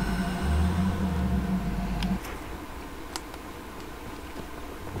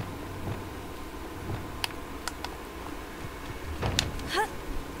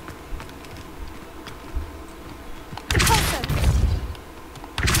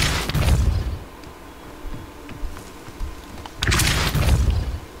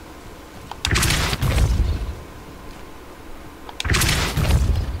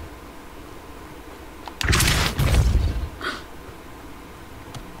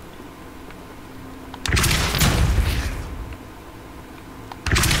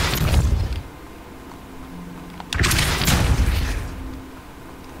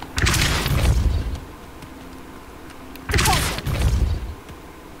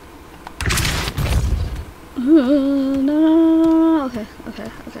 No. Okay.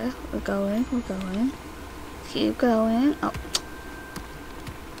 We're going. Keep going. Oh.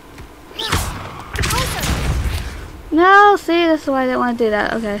 No, see, that's why I didn't want to do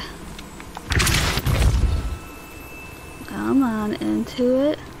that. Okay. Come on,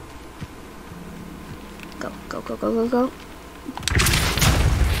 into it. Go.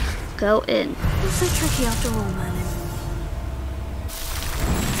 Go in. Not so tricky after all, Merlin.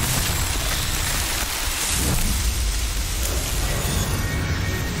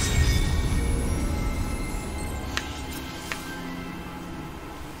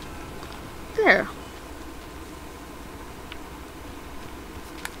 There.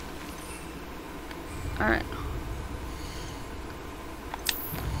 Alright.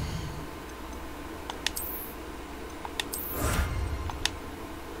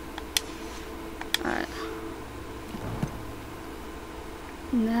 Alright.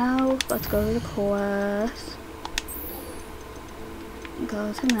 Now, let's go to the quest.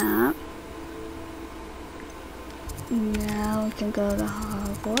 Go to map. Now we can go to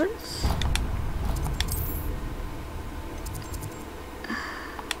Hogwarts.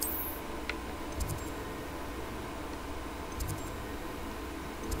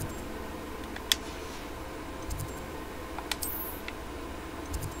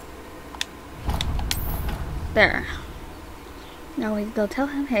 There. Now we go tell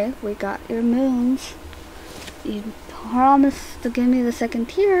him, hey, we got your moons. You promised to give me the second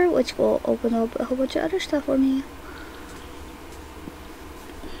tier, which will open up a whole bunch of other stuff for me.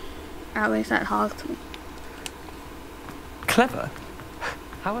 Or at least that hog to me. Clever.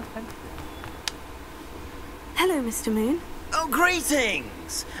 How offensive. Hello, Mr. Moon. Oh,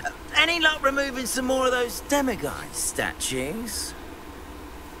 greetings! Any luck removing some more of those demiguise statues?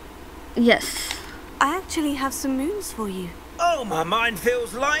 Yes. I actually have some moons for you. Oh, my mind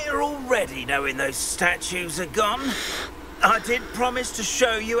feels lighter already knowing those statues are gone. I did promise to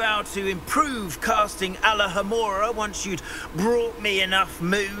show you how to improve casting Alahamora once you'd brought me enough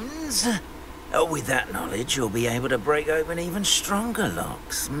moons. With that knowledge, you'll be able to break open even stronger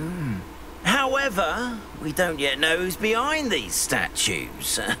locks. However, we don't yet know who's behind these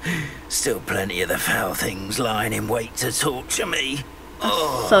statues. Still plenty of the foul things lying in wait to torture me.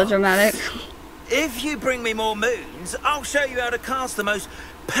 Oh. So dramatic. If you bring me more moons, I'll show you how to cast the most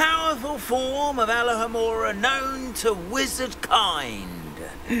powerful form of Alahamora known to wizard kind.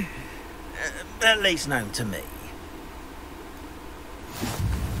 At least known to me.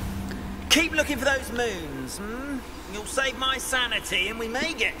 Keep looking for those moons, You'll save my sanity and we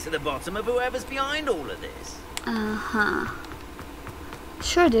may get to the bottom of whoever's behind all of this. Uh-huh.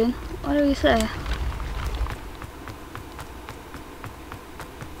 Sure, dude. What do we say?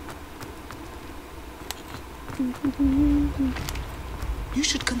 You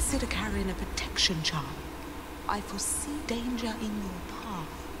should consider carrying a protection charm. I foresee danger in your path.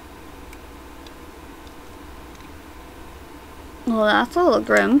 Well, that's a little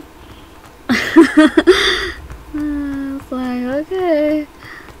grim. It's like, okay.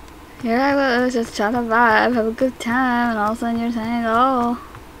 Here I was, just trying to vibe, have a good time, and all of a sudden you're saying, oh,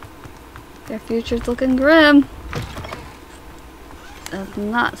 your future's looking grim. That's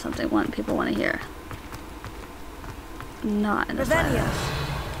not something people want to hear. Not in the slightest.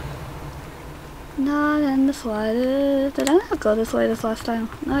 Not in the slightest. Did I not go this way this last time?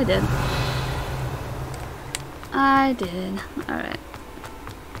 No, I did. I did. Alright.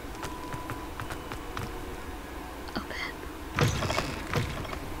 Open.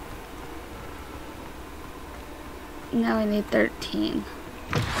 Now we need 13.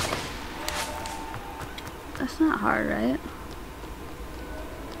 That's not hard, right?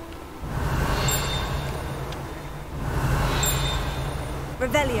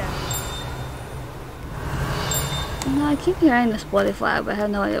 Revelio. No, I keep hearing this bloody flag, but I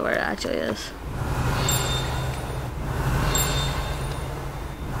have no idea where it actually is.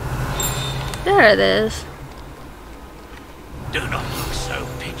 There it is. Do not look so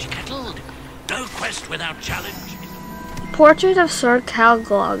pitch-kettled. No quest without challenge. Portrait of Sir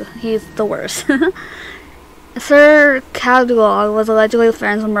Calglog. He's the worst. Sir Calglog was allegedly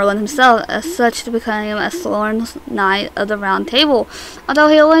friends with Merlin himself, as such to become a sworn knight of the Round Table. Although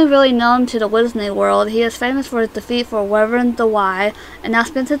he only really known to the Wizarding world, he is famous for his defeat for Reverend the Why, and now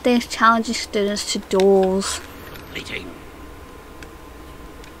spends his days challenging students to duels. Fleeting.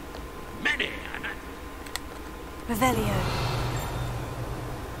 Many. Revelio.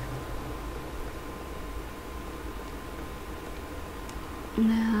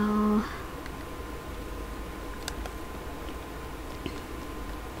 Now,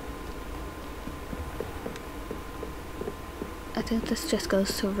 I think this just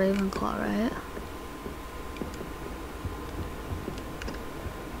goes to Ravenclaw, right?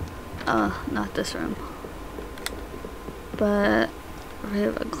 Oh, not this room. But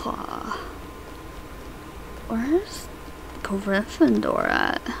Ravenclaw. Where's Gryffindor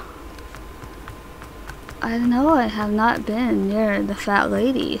at? I know I have not been near the fat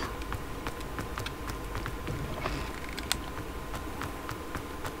lady.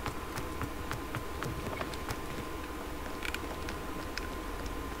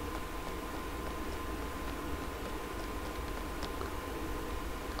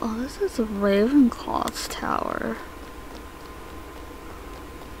 Oh, this is Ravenclaw's tower.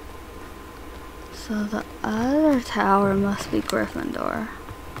 So the other tower must be Gryffindor,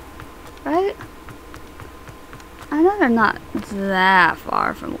 right? I know they're not that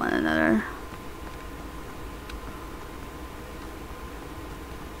far from one another.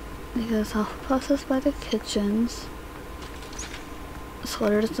 Because Hufflepuff is by the kitchens.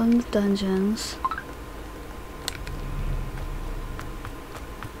 Slytherin's in the dungeons.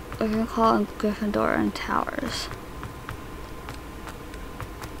 Ravenclaw and Gryffindor in towers.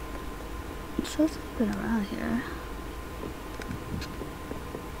 It says it's been around here.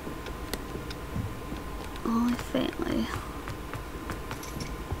 Only faintly.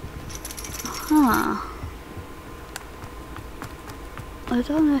 Huh. I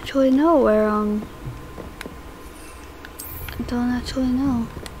don't actually know where don't actually know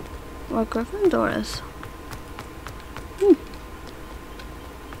where Gryffindor is.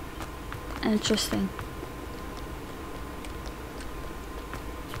 Interesting.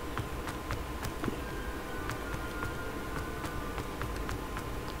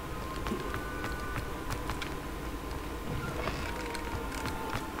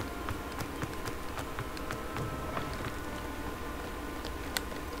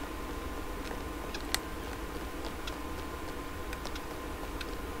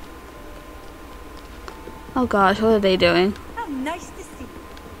 Oh gosh, what are they doing? Oh, nice to see you.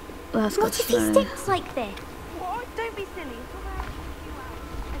 Let's What get if he started. stinks like this? What? Don't be silly.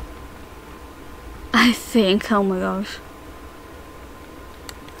 I think, oh my gosh.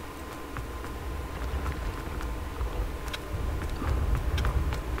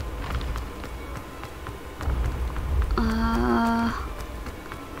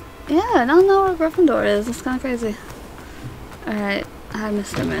 Yeah, I don't know where Gryffindor is. It's kind of crazy. Alright, hi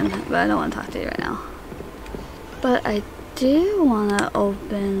Mr. Moon, but I don't want to talk to you right now. But I do want to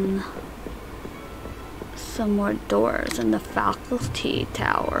open some more doors in the faculty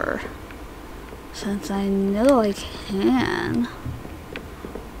tower. Since I know I can.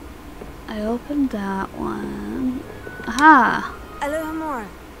 I opened that one. Aha! Alohomora.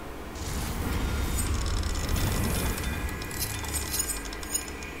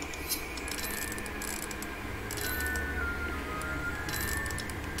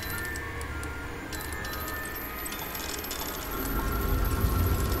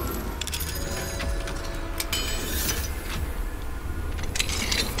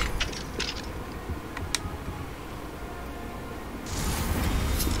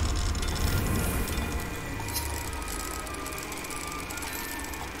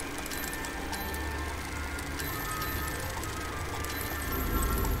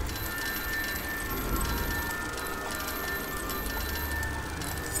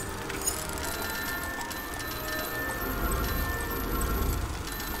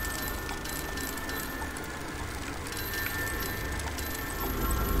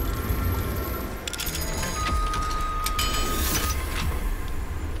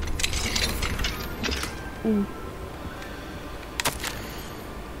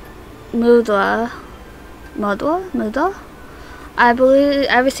 Mudla? I believe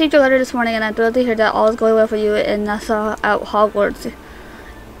I received your letter this morning, and I'm thrilled to hear that all is going well for you in Nassau at Hogwarts.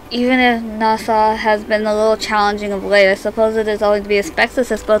 Even if Nassau has been a little challenging of late, I suppose it is only to be expected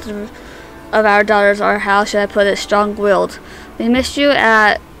since both of our daughters are, how should I put it, strong-willed. We missed you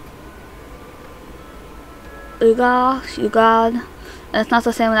at Ugad. It's not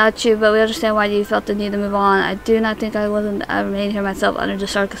the same without you, but we understand why you felt the need to move on. I do not think I remain here myself under the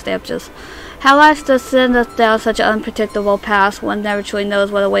circumstances. How life does send us down such an unpredictable path, one never truly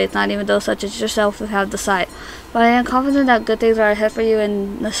knows what awaits, not even those such as yourself who have the sight. But I am confident that good things are ahead for you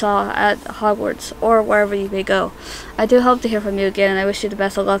in Nassau, at Hogwarts, or wherever you may go. I do hope to hear from you again, and I wish you the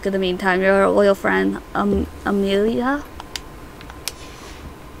best of luck in the meantime. Your loyal friend, Amelia?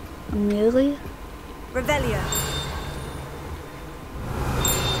 Revelio.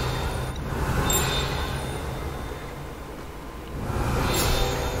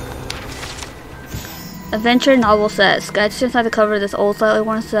 Adventure novel set. Sketched inside the cover of this old, slightly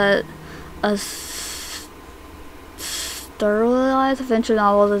worn set. A sterilized adventure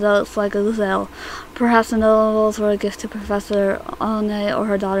novel that looks like a gazelle. Perhaps the novels were a gift to Professor One or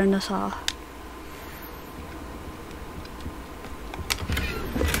her daughter Nassau.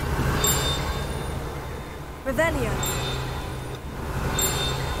 Revelio.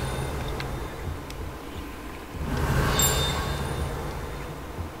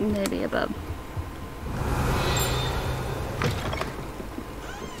 Maybe above.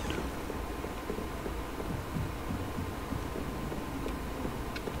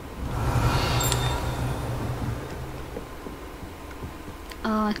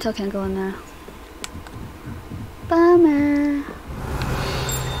 Oh, I still can't go in there. Bummer.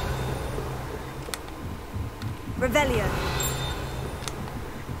 Revelio.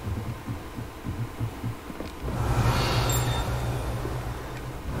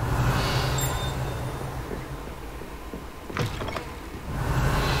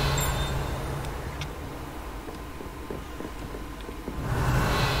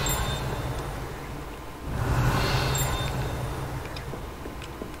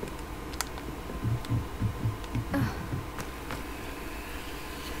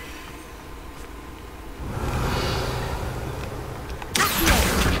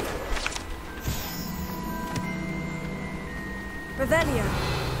 Revelio.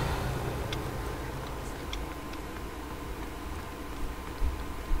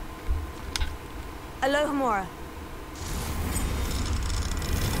 Alohomora.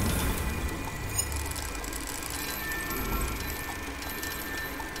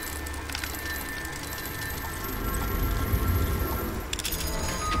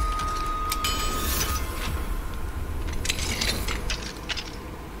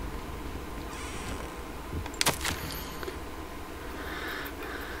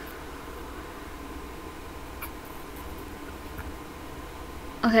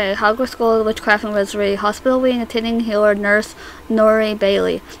 Okay, Hogwarts School of Witchcraft and Wizardry, hospital wing, attending healer, nurse Nori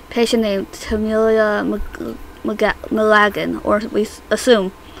Bailey, patient named Tamelia Milligan, or we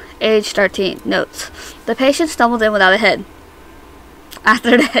assume, age 13. Notes: the patient stumbled in without a head.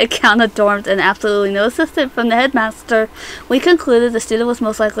 After the head count of dorms and absolutely no assistance from the headmaster, we concluded the student was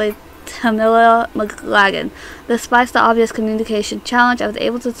most likely Tamelia Milligan. Despite the obvious communication challenge, I was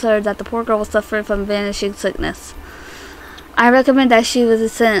able to observe that the poor girl was suffering from vanishing sickness. I recommend that she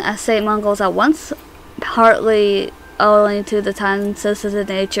was sent at St. Mungo's at once, partly owing to the time-sensitive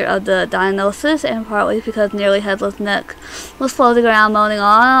nature of the diagnosis, and partly because Nearly Headless Nick was floating around moaning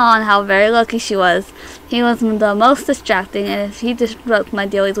on how very lucky she was. He was the most distracting, and if he disrupts my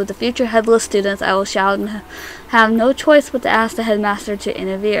dealings with the future headless students, I will shout and have no choice but to ask the headmaster to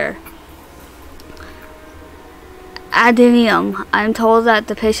interfere. Adenium. I am told that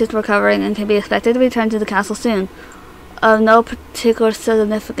the patient is recovering and can be expected to return to the castle soon. Of no particular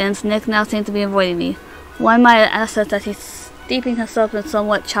significance, Nick now seems to be avoiding me. One might assess that he's steeping himself in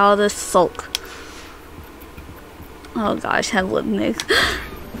somewhat childish sulk. Oh gosh, headless Nick.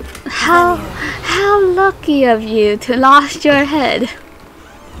 How lucky of you to lost your head.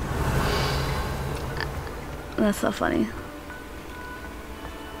 That's so funny.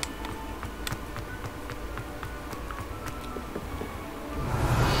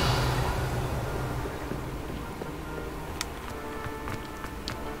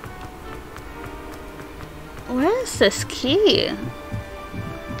 Where is this key? I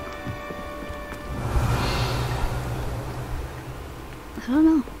don't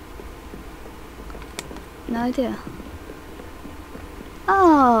know. No idea.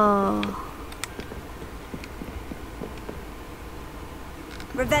 Oh.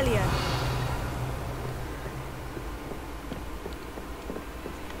 Revelio.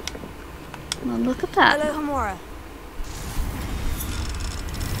 Well, look at that. Hello, Hamora.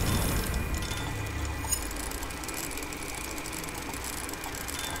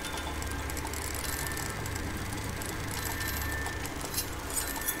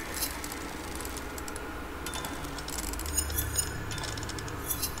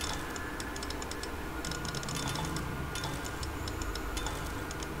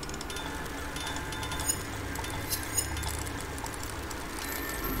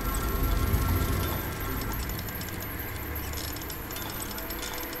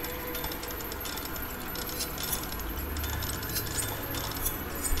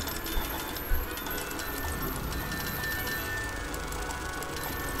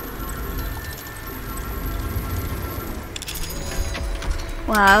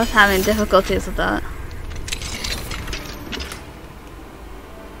 Wow, I was having difficulties with that.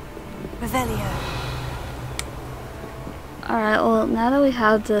 Revelio. Alright, well, now that we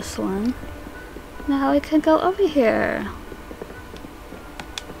have this one, now we can go over here.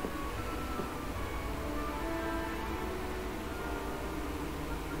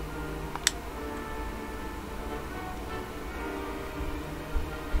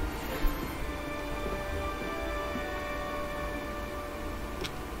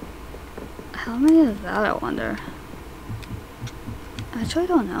 How many is that, I wonder? I actually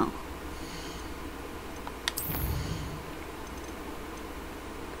don't know.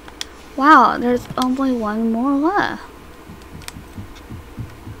 Wow, there's only one more left.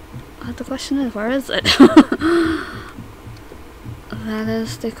 The question is, where is it? That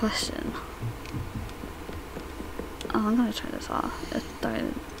is the question. Oh, I'm gonna turn this off. It's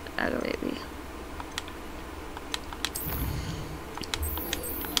starting to aggravate me.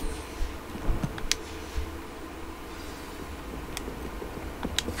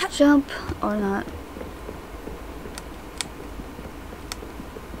 Jump or not.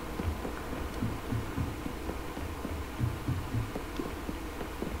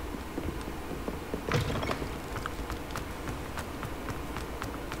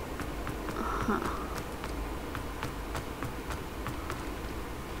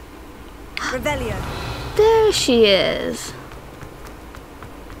 Revelio. There she is.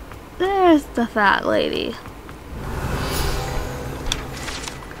 There's the fat lady.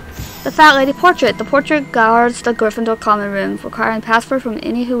 The fat lady portrait. The portrait guards the Gryffindor common room, requiring password from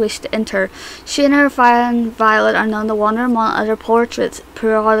any who wish to enter. She and her friend Violet are known to wander among other portraits,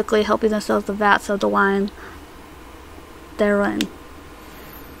 periodically helping themselves to vats of the wine therein.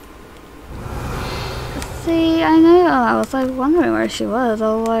 See, I know. I was like wondering where she was.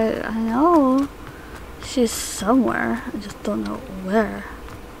 I was like, I know she's somewhere. I just don't know where.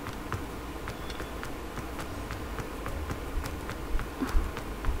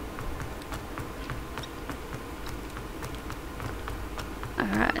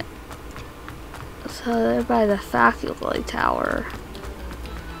 Alright. So they're by the faculty tower.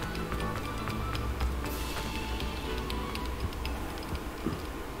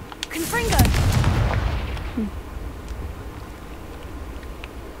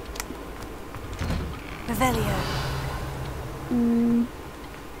 Revelio.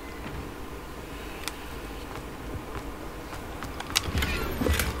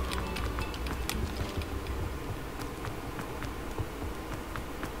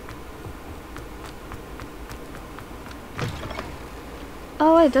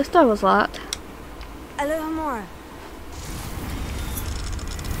 Oh wait, this door was locked. Alohomora.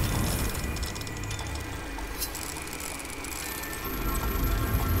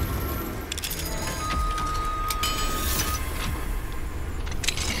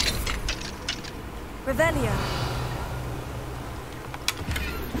 Revelio.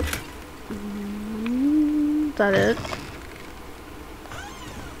 Is that it?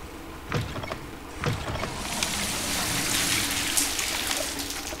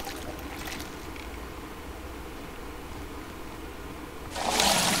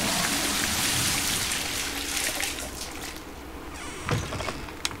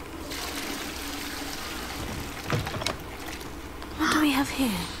 What do we have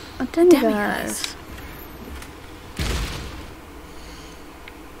here? A demiguise.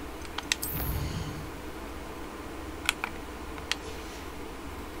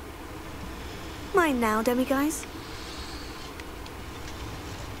 Mine now, demiguise.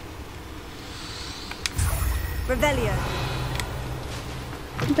 Revelio.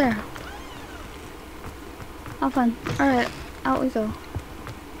 There. How fun. Alright, out we go.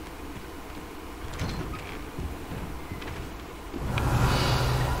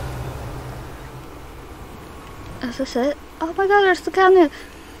 Is this it? Oh my god, there's the cabinet!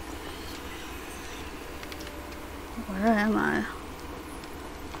 Where am I?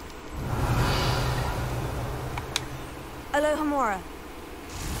 Alohomora.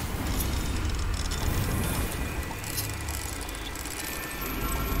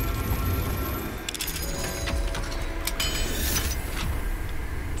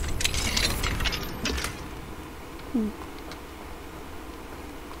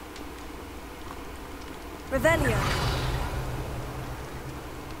 Revelio.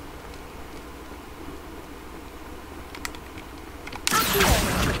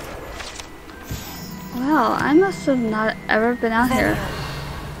 Wow, I must have not ever been out here.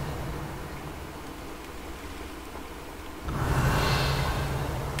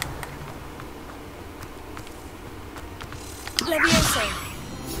 Levioso.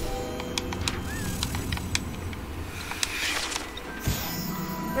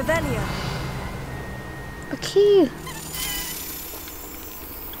 Revelio. A key!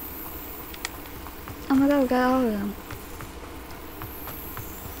 Oh my god, we got all of them.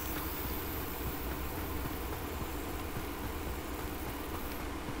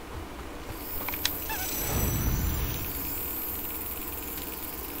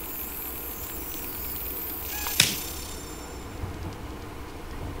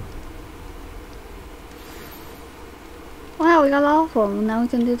 Wow, we got all of them. Now we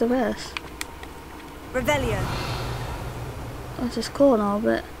can do the rest. Revelio. Which is cool and all,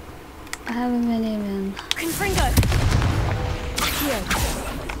 but I haven't been even... Confringo. Accio.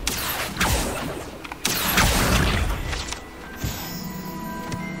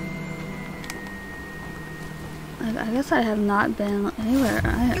 I guess I have not been anywhere.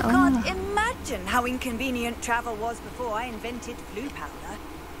 You can't imagine how inconvenient travel was before I invented blue powder.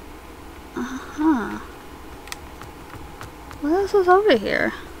 Uh-huh. What else is over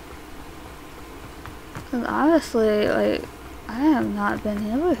here? Because obviously, like, I have not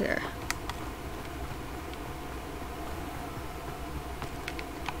been over here.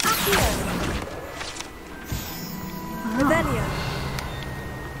 Revelio.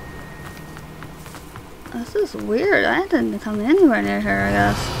 This is weird. I didn't come anywhere near here, I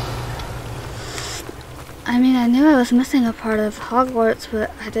guess. I mean, I knew I was missing a part of Hogwarts,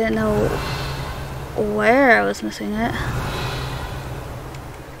 but I didn't know where I was missing it.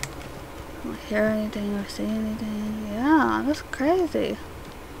 I don't hear anything or see anything. Yeah, that's crazy.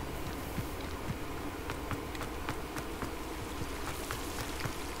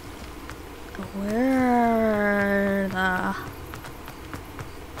 Where the...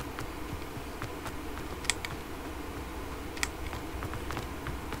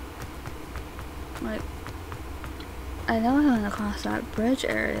 Like, I know I went across that bridge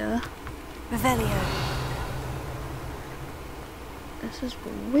area. Revelio. This is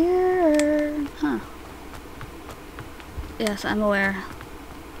weird. Huh. Yes, I'm aware.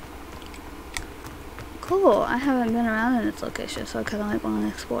 Cool. I haven't been around in this location, so I kind of like want to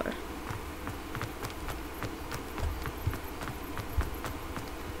explore.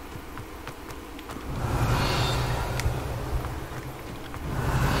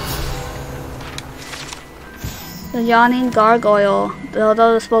 The yawning gargoyle.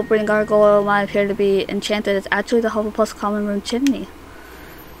 Although the smoke-breathing gargoyle might appear to be enchanted, it's actually the Hufflepuff's common room chimney.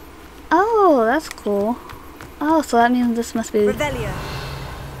 Oh, that's cool. Oh, so that means this must be... Revelio.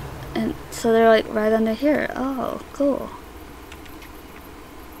 And so they're like right under here. Oh, cool.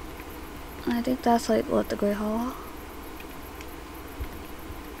 I think that's like, what, the Great Hall?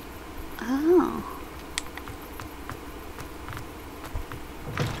 Oh.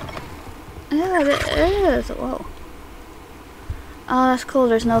 Yeah, it is. Whoa. Oh, that's cool.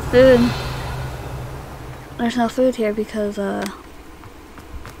 There's no food. There's no food here because,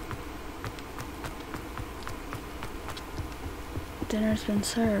 dinner's been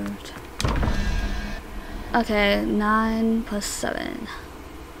served. Okay, 9 plus 7.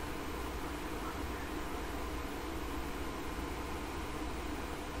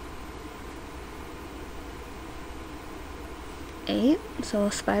 8, so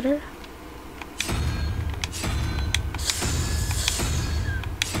a spider.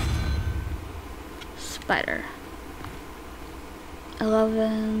 Spider.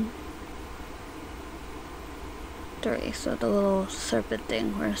 11. 3, so the little serpent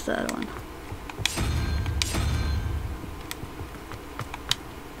thing. Where's the other one?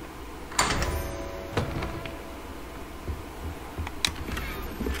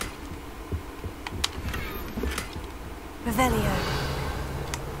 Revelio.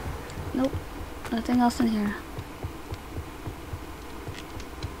 Nope, nothing else in here.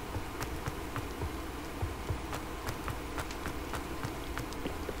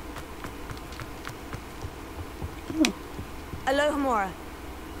 Ooh. Alohomora.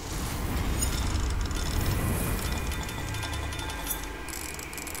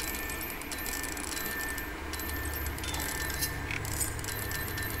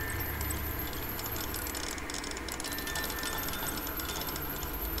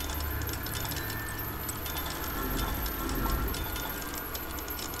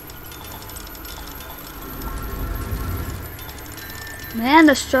 Man,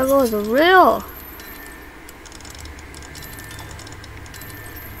 the struggle is real.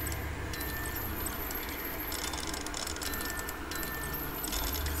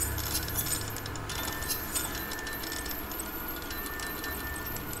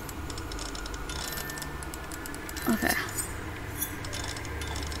 Okay.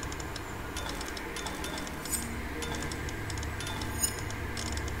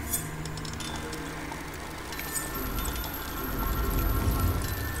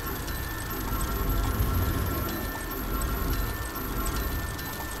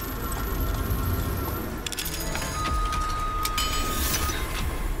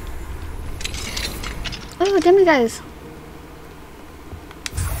 Oh, dimmy guys.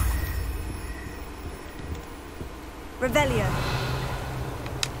 Revelio.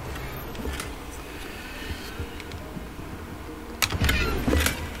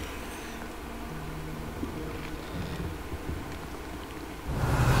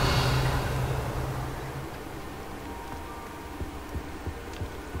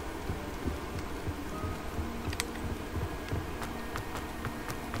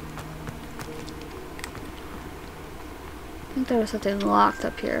 I think there was something locked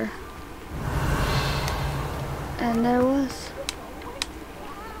up here. And there was.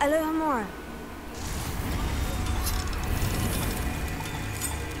 Alohomora.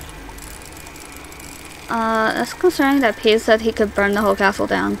 That's concerning that Pete said he could burn the whole castle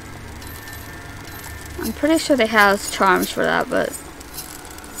down. I'm pretty sure they have charms for that, but...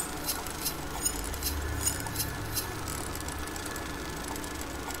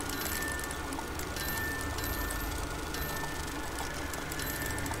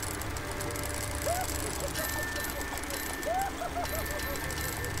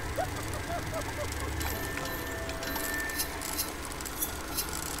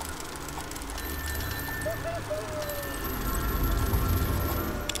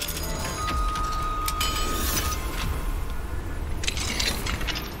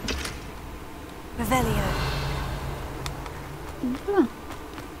 Revelio. Oh.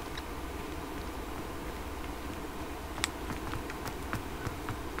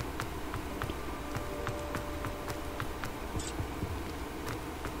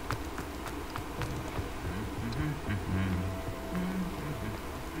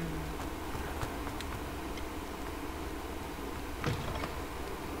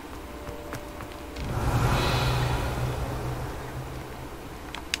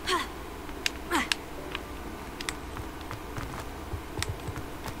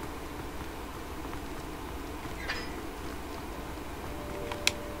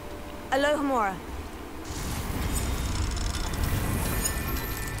 Alohomora.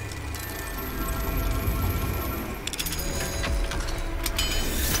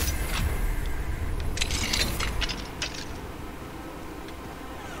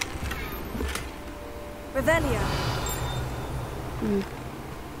 Revelio.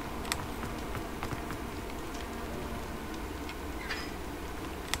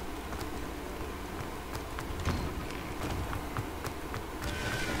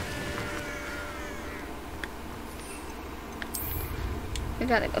 I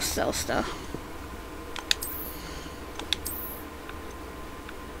gotta go sell stuff.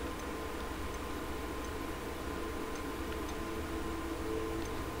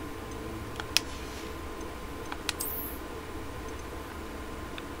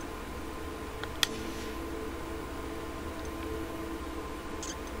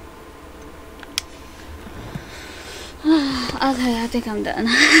 Okay, I think I'm done.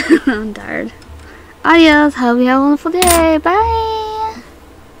 I'm tired. Adios. Hope you have a wonderful day. Bye.